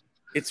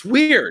 it's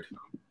weird.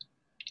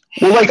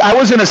 Well, like I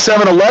was in a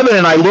 7-Eleven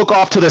and I look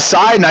off to the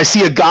side and I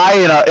see a guy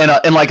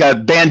in like a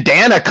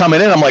bandana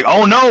coming in. I'm like,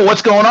 oh no,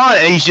 what's going on?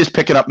 And he's just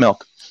picking up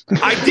milk.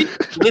 I did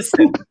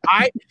listen.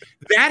 I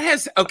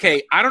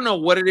don't know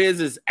what it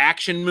is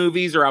action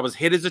movies or I was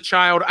hit as a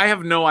child. I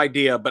have no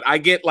idea, but I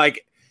get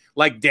like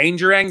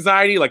danger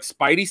anxiety, like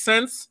Spidey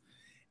sense.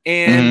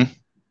 And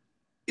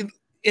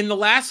in the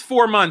last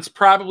 4 months,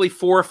 probably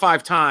 4 or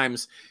 5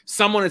 times,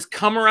 someone has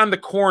come around the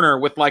corner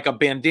with like a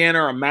bandana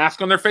or a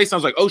mask on their face. I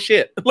was like, oh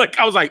shit. Like,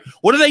 I was like,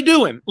 what are they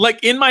doing?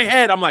 Like in my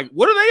head, I'm like,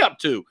 what are they up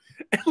to?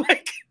 And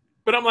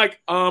but I'm like,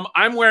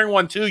 I'm wearing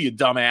one too, you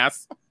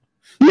dumbass.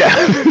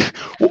 Yeah.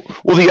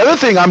 Well, the other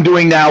thing I'm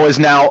doing now is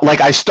like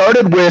I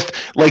started with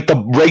like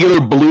the regular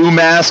blue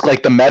mask,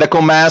 like the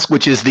medical mask,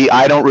 which is the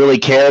I don't really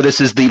care.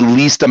 This is the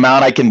least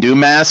amount I can do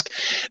mask.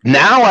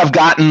 Now I've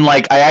gotten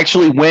like I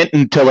actually went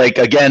into like,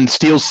 again,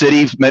 Steel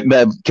City,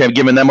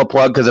 giving them a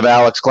plug because of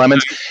Alex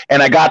Clemens.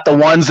 And I got the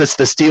ones that's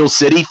the Steel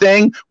City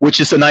thing,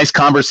 which is a nice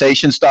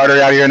conversation starter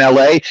out here in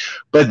LA.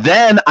 But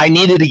then I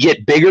needed to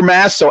get bigger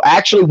masks. So I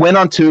actually went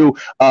onto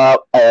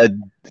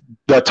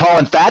the tall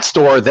and fat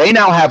store. They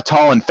now have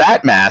tall and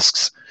fat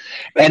masks.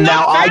 And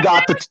now I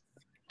got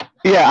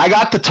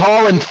the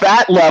tall and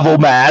fat level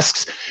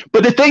masks.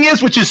 But the thing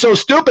is, which is so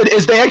stupid,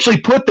 is they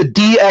actually put the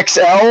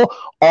DXL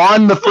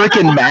on the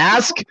freaking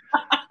mask.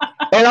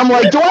 And I'm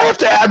like, do I have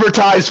to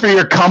advertise for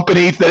your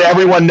company that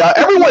everyone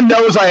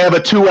knows I have a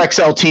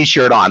 2XL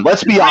t-shirt on?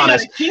 Let's be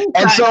honest.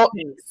 And so,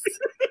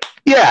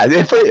 yeah.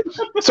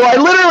 So I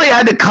literally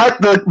had to cut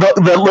the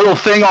little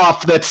thing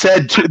off that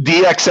said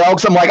DXL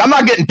because I'm like, I'm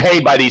not getting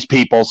paid by these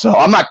people, so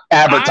I'm not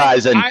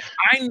advertising.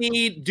 I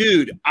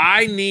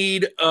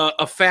need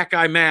a fat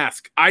guy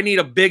mask. I need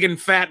a big and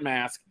fat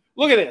mask.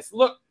 Look at this.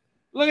 Look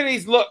at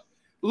these. Look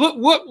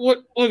at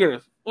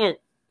this.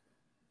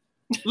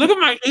 Look at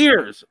my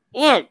ears.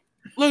 Look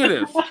at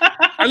this.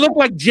 I look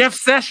like Jeff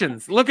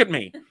Sessions. Look at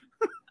me.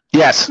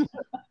 Yes.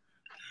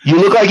 You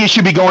look like you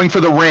should be going for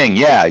the ring.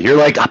 Yeah. You're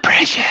like, oh,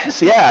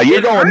 precious. Yeah.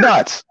 You're going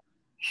nuts.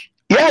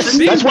 Yes.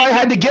 That's why I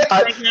had to get,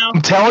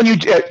 I'm telling you,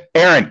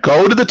 Aaron,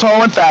 go to the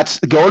tall and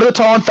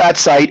fat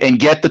site and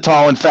get the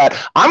tall and fat.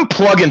 I'm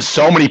plugging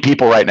so many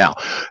people right now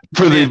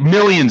for the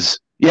millions.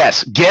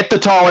 Yes. Get the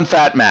tall and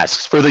fat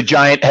masks for the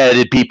giant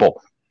headed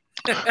people.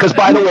 Because,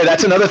 by the way,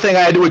 that's another thing I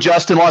had to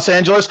adjust in Los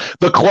Angeles.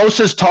 The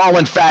closest tall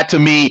and fat to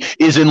me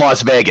is in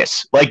Las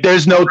Vegas. Like,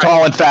 there's no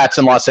tall and fats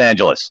in Los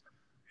Angeles.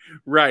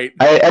 Right.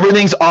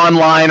 Everything's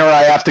online, or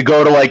I have to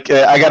go to I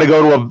got to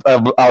go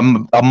to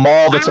a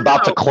mall that's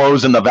about to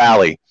close in the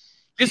valley.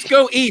 Just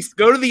go east.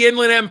 Go to the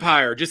Inland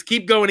Empire. Just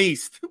keep going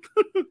east.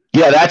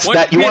 Yeah, that's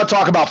that. You want to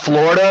talk about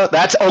Florida?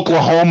 That's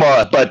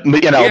Oklahoma, but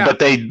but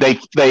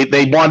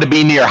they wanted to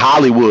be near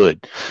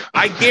Hollywood.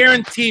 I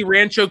guarantee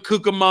Rancho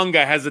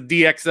Cucamonga has a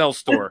DXL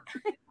store.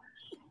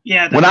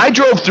 Yeah. When I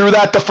drove through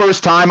that the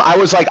first time, I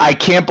was like, I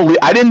can't believe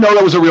I didn't know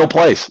that was a real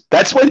place.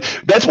 That's one of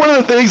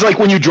the things. Like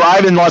when you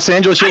drive in Los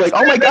Angeles, you're like,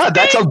 oh my god,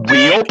 that's a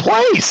real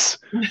place.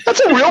 That's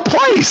a real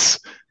place.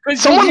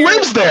 Someone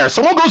lives there.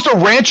 Someone goes to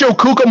Rancho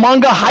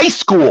Cucamonga High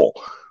School.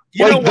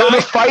 Like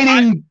they're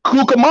fighting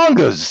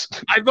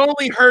Cucamongas. I've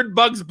only heard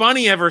Bugs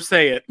Bunny ever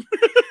say it.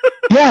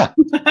 Yeah.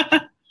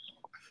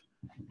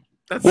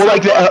 When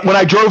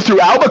I drove through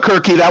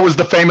Albuquerque, that was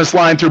the famous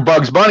line through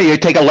Bugs Bunny. You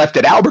take a left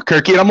at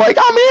Albuquerque, and I'm like,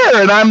 I'm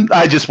here, and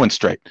I just went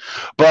straight.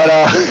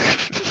 But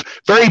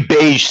very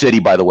beige city,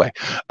 by the way.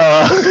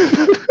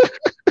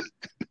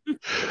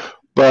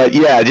 But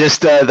yeah,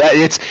 just that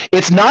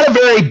it's not a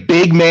very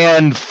big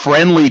man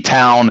friendly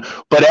town,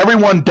 but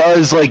everyone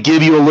does like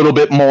give you a little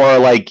bit more,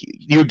 like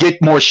you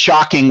get more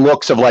shocking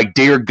looks of like,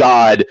 dear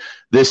God,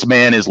 this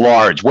man is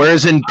large.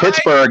 Whereas in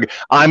Pittsburgh,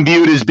 I'm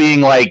viewed as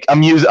being like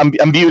I'm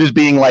viewed as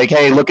being like,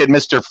 hey, look at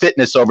Mr.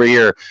 Fitness over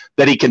here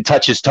that he can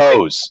touch his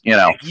toes.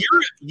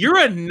 You're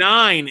a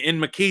 9 in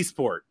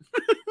McKeesport.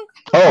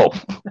 Oh,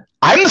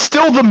 I'm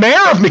still the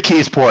mayor of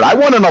McKeesport. I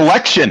won an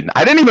election.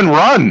 I didn't even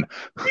run.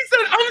 He said,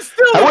 I'm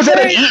still I was at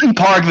an eating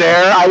park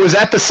there. I was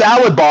at the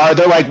salad bar.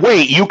 They're like,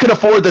 wait, you can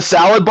afford the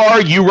salad bar?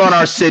 You run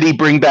our city,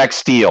 bring back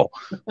steel.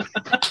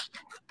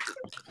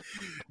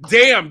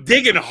 Damn,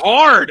 digging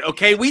hard.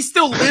 Okay, we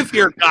still live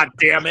here, God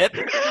damn it.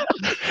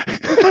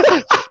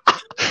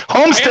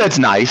 Homestead's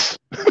nice.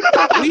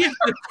 We have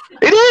to,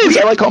 it is.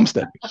 I like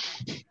Homestead.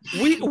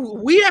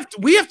 We have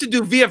to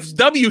do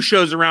VFW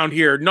shows around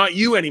here, not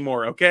you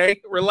anymore.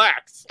 Okay,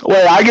 relax.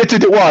 Well, I get to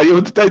do. Well,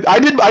 I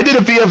did a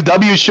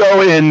VFW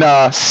show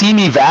in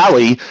Simi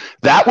Valley.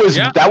 That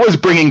was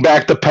bringing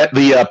back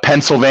the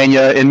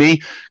Pennsylvania in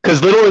me,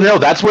 because little to know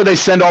that's where they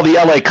send all the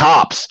LA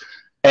cops,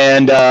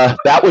 and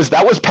that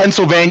was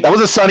Pennsylvania. That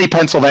was a sunny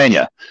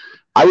Pennsylvania.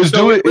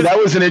 That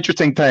was an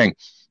interesting thing.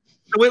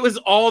 So it was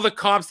all the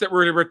cops that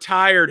were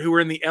retired who were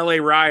in the LA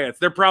riots.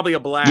 They're probably a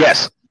blast.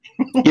 Yes.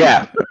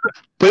 Yeah.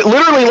 But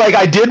literally, like,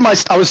 I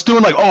was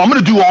doing like, oh, I'm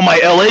going to do all my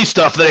LA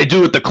stuff that I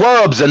do at the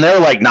clubs. And they're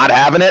like not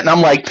having it. And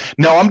I'm like,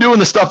 no, I'm doing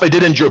the stuff I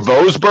did in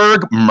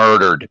Javosburg,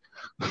 murdered.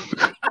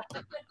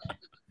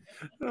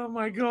 Oh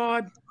my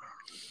God.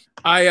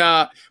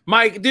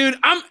 Mike, dude,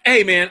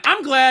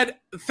 I'm glad.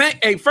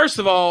 Hey, first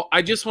of all,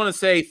 I just want to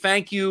say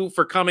thank you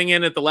for coming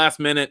in at the last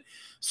minute.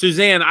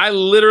 Suzanne, I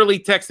literally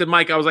texted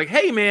Mike. I was like,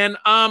 hey, man,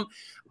 I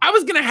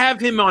was going to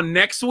have him on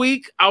next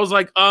week. I was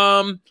like,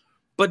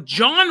 but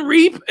John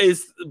Reap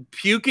is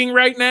puking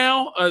right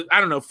now.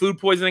 I don't know, food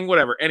poisoning,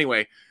 whatever.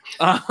 Anyway,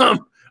 I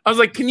was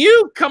like, can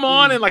you come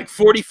on in like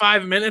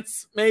 45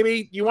 minutes,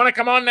 maybe? You want to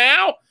come on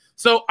now?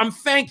 So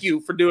thank you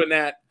for doing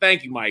that.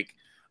 Thank you, Mike.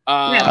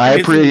 I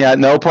appreciate it.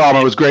 No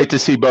problem. It was great to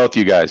see both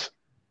you guys.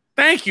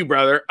 Thank you,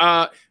 brother.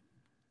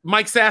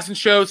 Mike Sasson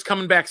show's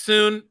coming back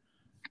soon.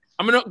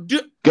 I'm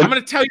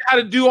gonna tell you how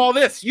to do all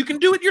this. You can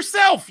do it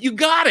yourself. You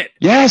got it.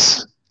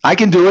 Yes, I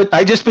can do it.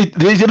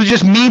 It was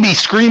just me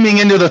screaming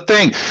into the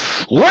thing.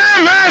 Wear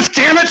a mask,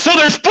 damn it! So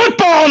there's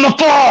football in the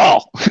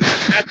fall.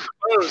 That's the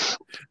pose.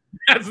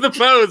 That's the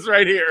pose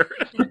right here.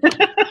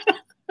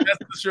 That's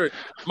the shirt.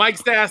 Mike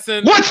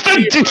Sasson.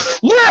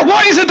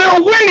 Why isn't there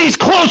a Wendy's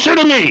closer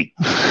to me?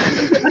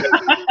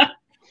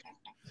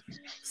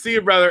 See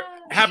you, brother.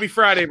 Happy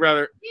Friday,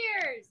 brother.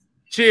 Cheers.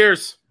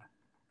 Cheers.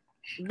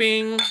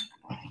 Bing.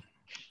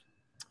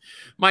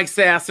 Mike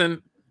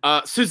Sasson.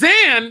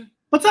 Suzanne.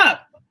 What's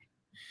up?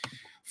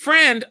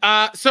 Friend.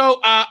 So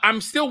I'm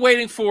still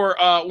waiting for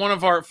one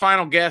of our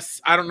final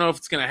guests. I don't know if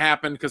it's going to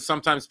happen because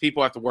sometimes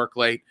people have to work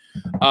late.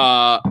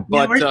 But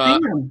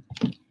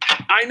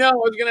I know I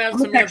was going to have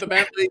Samantha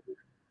Bentley.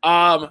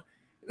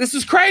 This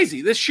is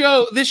crazy. This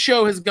show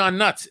has gone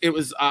nuts. It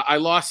was I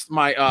lost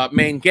my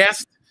main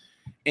guest,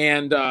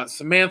 and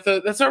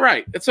Samantha. That's all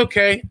right. It's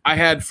okay. I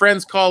had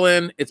friends call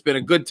in. It's been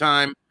a good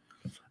time.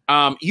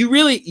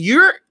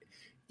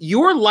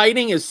 Your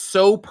lighting is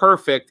so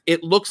perfect.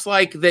 It looks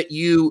like that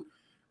you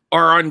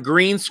are on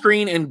green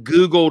screen and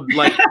Googled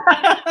like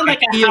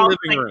like a house,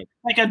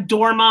 like a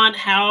Dormont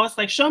house.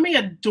 Like, show me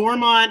a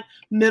Dormont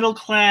middle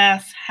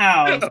class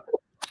house.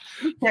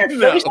 Here,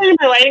 let me show you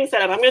my lighting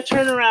setup. I'm going to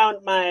turn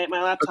around my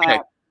laptop. Okay.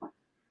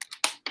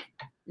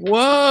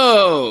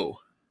 Whoa!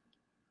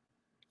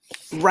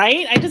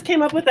 Right? I just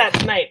came up with that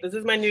tonight. This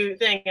is my new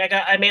thing.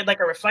 I made like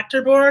a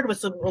reflector board with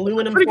some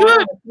aluminum foil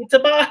and a pizza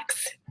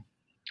box.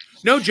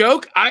 No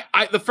joke.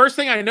 I the first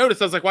thing I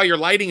noticed, I was like, wow, your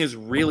lighting is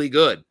really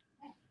good.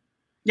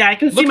 Yeah, I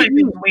can see my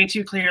face way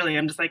too clearly.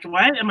 I'm just like,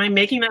 what? Am I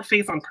making that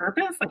face on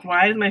purpose? Like,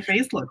 why does my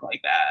face look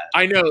like that?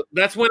 I know.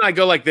 That's when I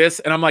go like this,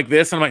 and I'm like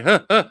this, and I'm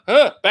like,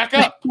 back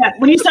up. Yeah,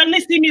 when you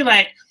suddenly see me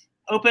like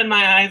open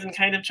my eyes and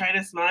kind of try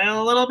to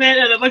smile a little bit,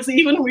 and it looks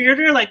even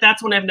weirder, like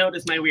that's when I've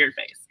noticed my weird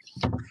face.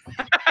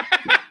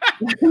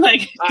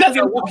 Like,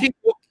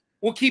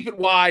 we'll keep it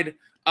wide.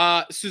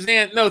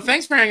 Suzanne, no,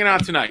 thanks for hanging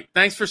out tonight.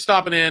 Thanks for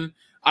stopping in.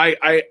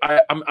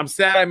 I'm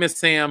sad I missed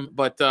Sam,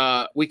 but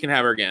we can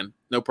have her again.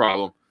 No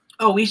problem.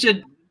 Oh, you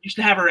should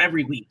have her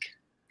every week.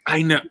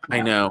 I know.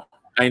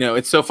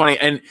 It's so funny.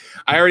 And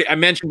I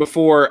mentioned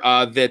before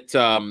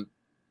that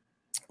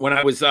when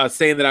I was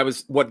saying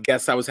that what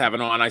guests I was having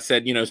on, I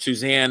said,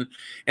 Suzanne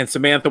and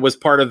Samantha was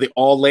part of the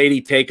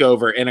all-lady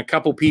takeover, and a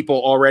couple people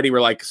already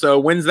were like, so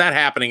when's that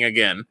happening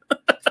again?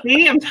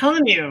 See, I'm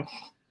telling you.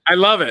 I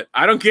love it.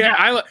 I don't care.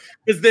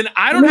 Because then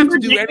I don't have to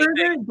do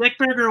anything. Dick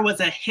Burger was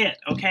a hit,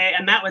 okay?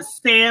 And that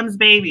was Sam's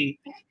baby.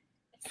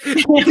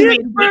 Dick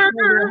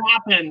Burger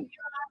happened.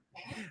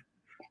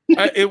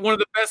 One of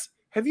the best.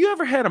 Have you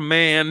ever had a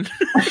man?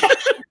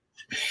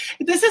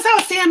 This is how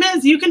Sam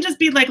is. You can just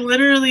be like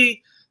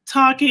literally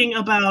talking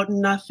about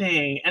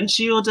nothing, and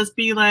she will just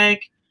be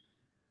like,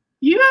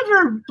 "You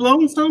ever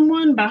blown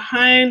someone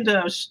behind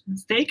a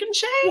steak and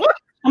shake?" What?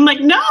 I'm like,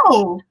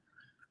 "No."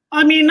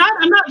 I mean,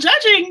 I'm not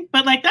judging,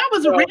 but like that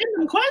was a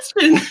random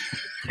question. And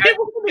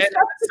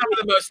some of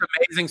the most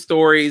amazing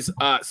stories.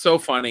 So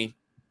funny.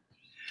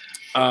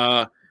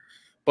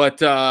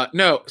 But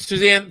no,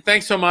 Suzanne,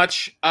 thanks so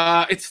much.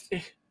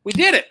 We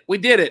did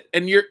it.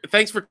 And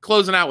thanks for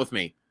closing out with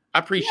me. I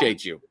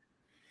appreciate you.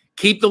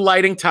 Keep the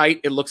lighting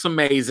tight. It looks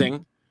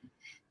amazing.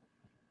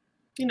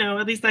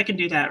 At least I can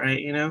do that,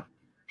 right?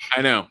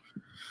 I know.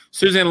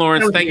 Suzanne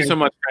Lawrence, thank you so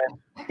much, friend.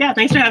 Yeah,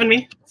 thanks for having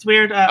me. It's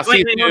weird.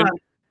 Wait, hold on.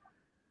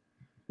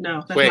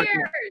 No, that's not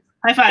good.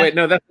 High five. Wait,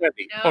 no, that's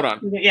Wendy. No. Hold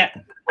on. Yeah.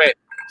 Wait.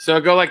 So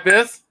go like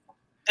this?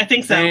 I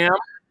think so. Bam.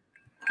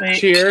 Wait.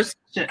 Cheers.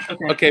 Shit.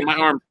 Okay. Okay, my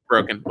arm's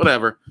broken.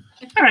 Whatever.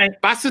 All right.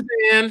 Bye,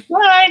 Suzanne.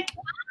 Bye.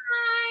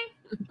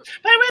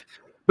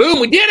 Boom,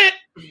 we did it.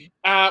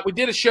 We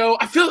did a show.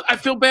 I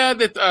feel bad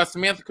that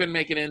Samantha couldn't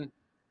make it in,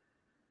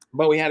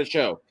 but we had a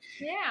show.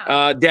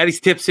 Yeah. Daddy's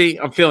tipsy.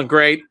 I'm feeling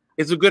great.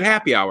 It's a good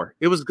happy hour.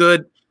 It was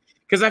good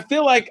because I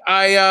feel like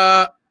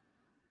I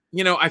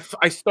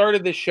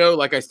started this show,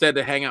 like I said,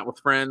 to hang out with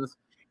friends.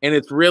 And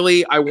it's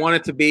really, I want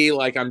it to be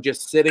like I'm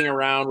just sitting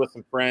around with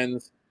some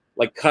friends,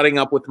 like cutting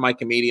up with my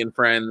comedian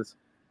friends.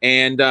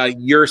 And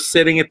you're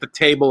sitting at the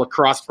table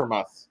across from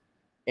us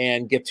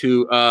and get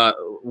to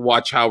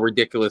watch how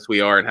ridiculous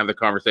we are and have the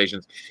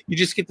conversations. You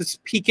just get to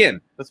peek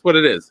in. That's what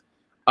it is.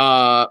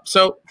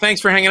 So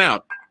thanks for hanging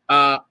out.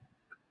 I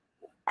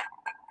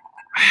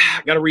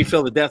got to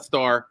refill the Death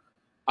Star.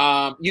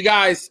 You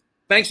guys,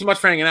 thanks so much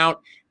for hanging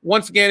out.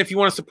 Once again, if you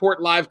want to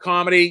support live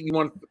comedy,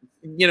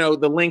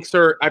 the links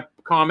are, I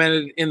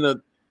commented in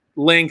the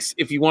links.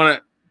 If you want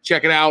to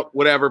check it out,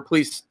 whatever,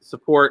 please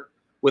support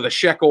with a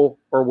shekel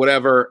or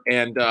whatever.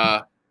 And,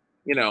 I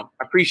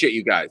appreciate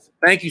you guys.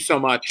 Thank you so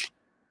much.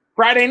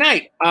 Friday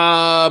night.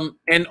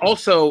 And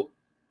also,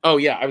 oh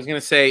yeah, I was going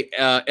to say,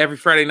 every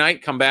Friday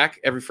night, come back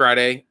every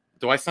Friday.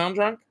 Do I sound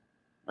drunk?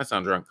 I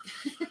sound drunk.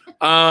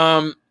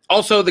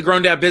 Also, the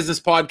Grown Dad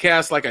Business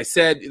Podcast, like I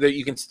said, that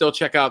you can still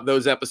check out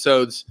those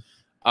episodes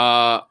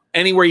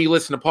anywhere you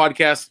listen to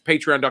podcasts.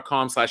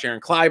 Patreon.com/Aaron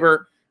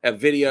Kleiber have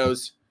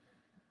videos.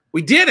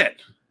 We did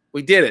it.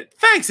 We did it.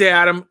 Thanks,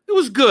 Adam. It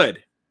was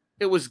good.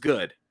 It was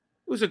good.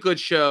 It was a good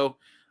show.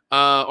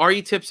 Are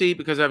you tipsy?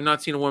 Because I've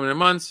not seen a woman in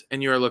months,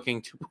 and you are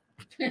looking to.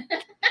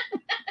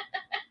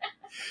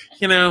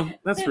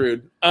 That's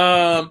rude.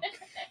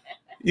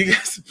 You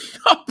guys,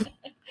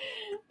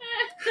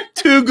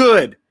 too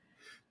good.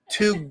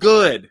 Too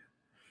good.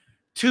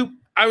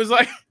 I was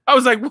like,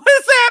 what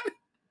is that?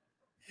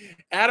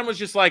 Adam was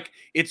just like,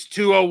 it's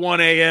 2:01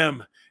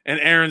 a.m. and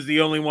Aaron's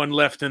the only one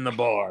left in the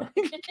bar.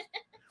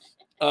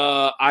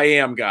 I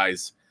am,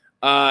 guys.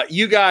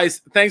 You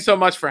guys, thanks so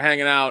much for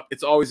hanging out.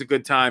 It's always a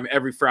good time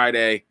every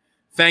Friday.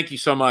 Thank you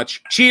so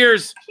much.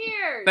 Cheers.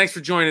 Cheers. Thanks for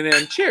joining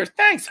in. Cheers.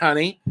 Thanks,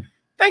 honey.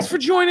 Thanks for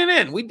joining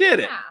in. We did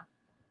it. Yeah.